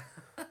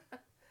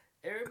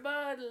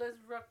 Everybody, let's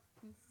rock.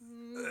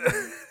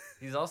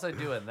 He's also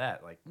doing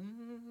that, like.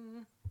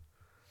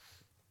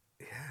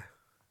 Yeah,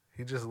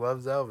 he just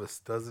loves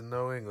Elvis. Doesn't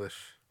know English.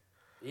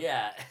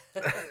 Yeah.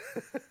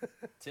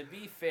 To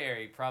be fair,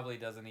 he probably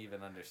doesn't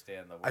even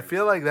understand the words. I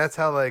feel like that's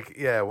how, like,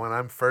 yeah, when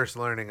I'm first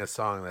learning a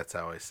song, that's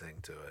how I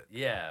sing to it.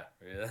 Yeah.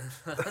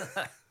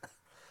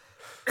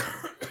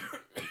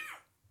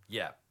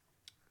 Yeah.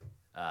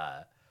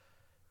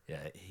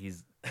 Yeah,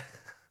 he's...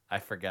 I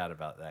forgot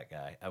about that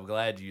guy. I'm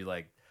glad you,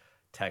 like,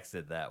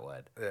 texted that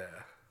one. Yeah.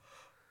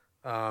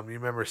 You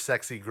remember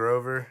Sexy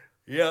Grover?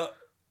 Yep.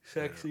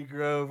 Sexy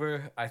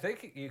Grover. I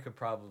think you could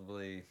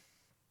probably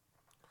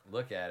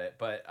look at it,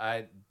 but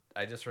I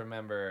just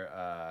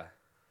remember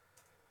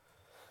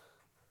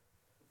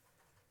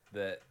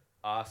that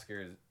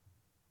Oscar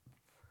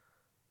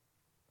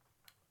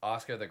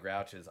the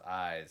Grouch's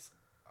eyes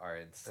are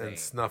insane. And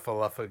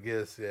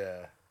Snuffleupagus,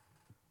 yeah.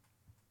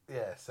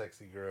 Yeah,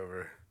 Sexy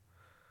Grover.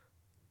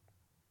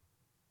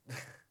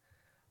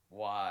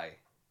 Why?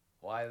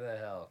 Why the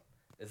hell?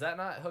 Is that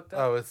not hooked up?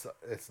 Oh, it's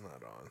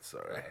not on,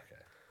 sorry.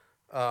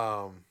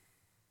 Oh, okay.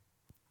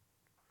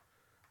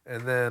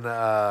 And then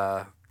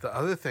the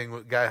other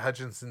thing Guy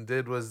Hutchinson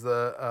did was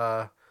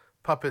the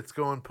puppets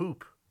going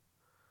poop.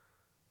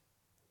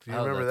 Do you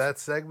Oh, remember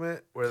that's- that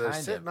segment where they're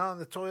kind sitting of. on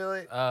the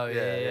toilet? Oh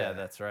yeah,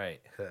 that's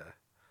right. Yeah.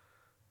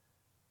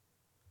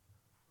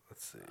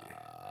 Let's see.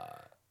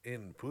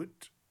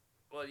 Input.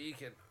 Well, you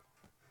can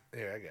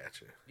Here, I got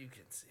you.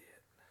 see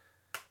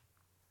it.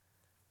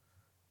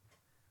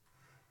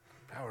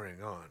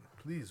 Powering on.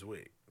 Please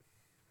wait.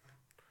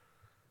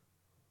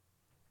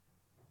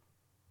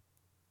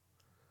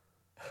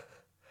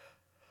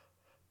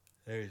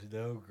 There's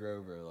no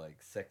Grover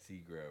like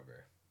sexy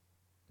Grover.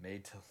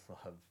 Made to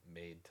love,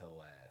 made to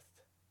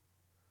last.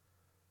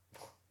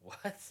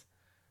 What?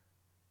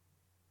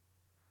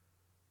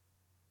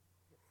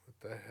 What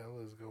the hell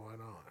is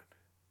going on?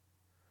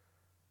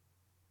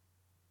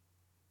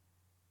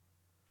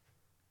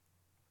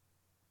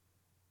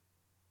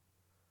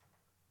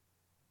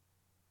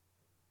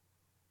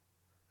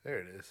 There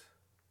it is.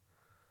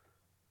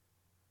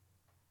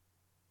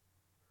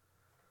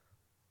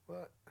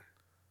 What?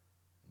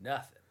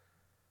 Nothing.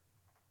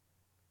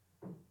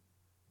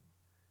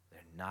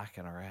 They're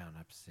knocking around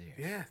upstairs.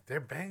 Yeah, they're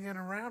banging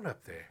around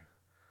up there.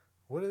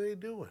 What are they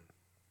doing?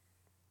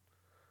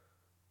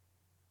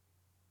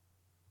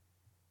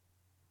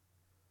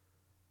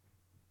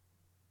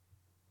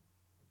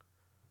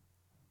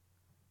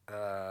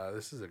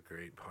 This is a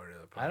great part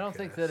of the podcast. I don't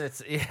think that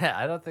it's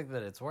I don't think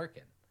that it's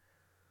working.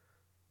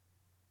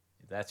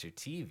 That's your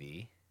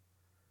TV.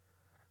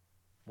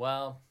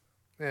 Well,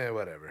 Yeah,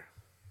 whatever.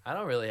 I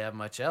don't really have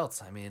much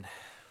else. I mean,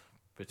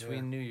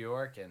 between New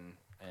York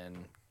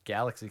and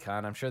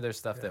GalaxyCon, I'm sure there's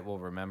stuff that we'll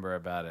remember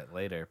about it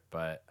later,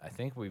 but I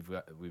think we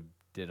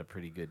did a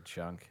pretty good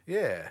chunk.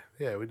 Yeah,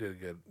 we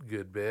did a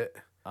good bit.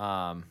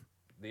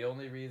 The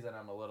only reason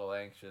I'm a little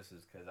anxious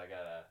is because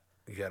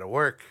You gotta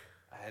work.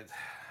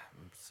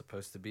 I'm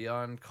supposed to be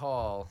on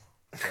call,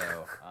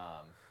 so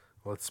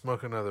Let's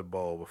smoke another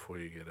bowl before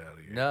you get out of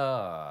here. no,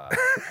 I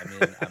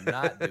mean I'm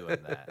not doing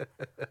that.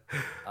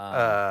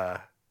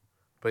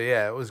 But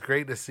yeah, it was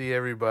great to see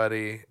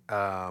everybody.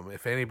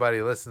 If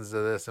anybody listens to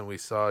this and we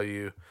saw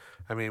you,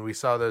 I mean, we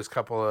saw those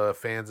couple of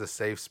fans of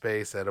Safe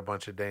Space at a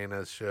bunch of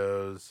Dana's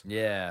shows.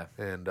 Yeah,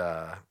 And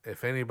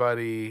if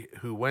anybody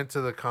who went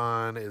to the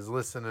con is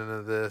listening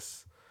to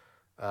this,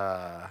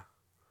 hell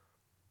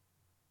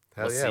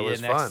We'll yeah, see it you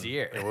was next fun.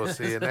 year. And we'll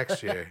see you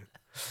next year.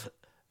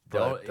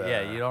 don't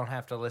But, you don't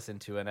have to listen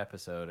to an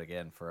episode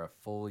again for a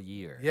full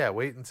year. Yeah,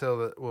 wait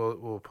until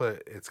we'll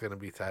put it's going to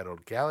be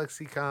titled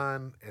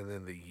GalaxyCon and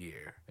then the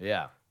year.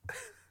 Yeah.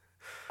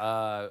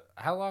 How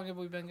long have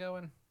we been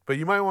going? But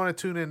you might want to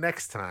tune in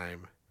next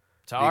time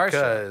To our show.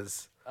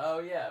 because Oh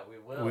yeah, we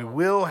will. we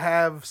will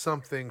have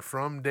something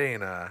from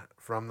Dana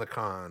from the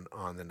con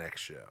on the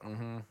next show.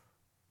 Mm-hmm.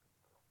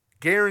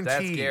 Guaranteed.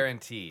 That's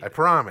guaranteed. I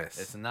promise.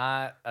 It's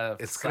not a.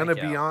 It's psych going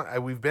to be out.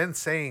 on. We've been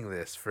saying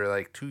this for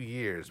like 2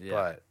 years, Yeah.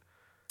 but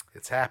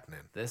it's happening.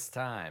 This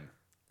time.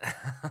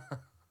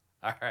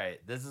 All right.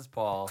 This is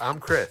Paul. I'm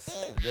Chris.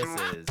 This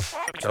is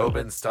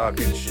Tobin's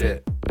talking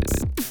shit.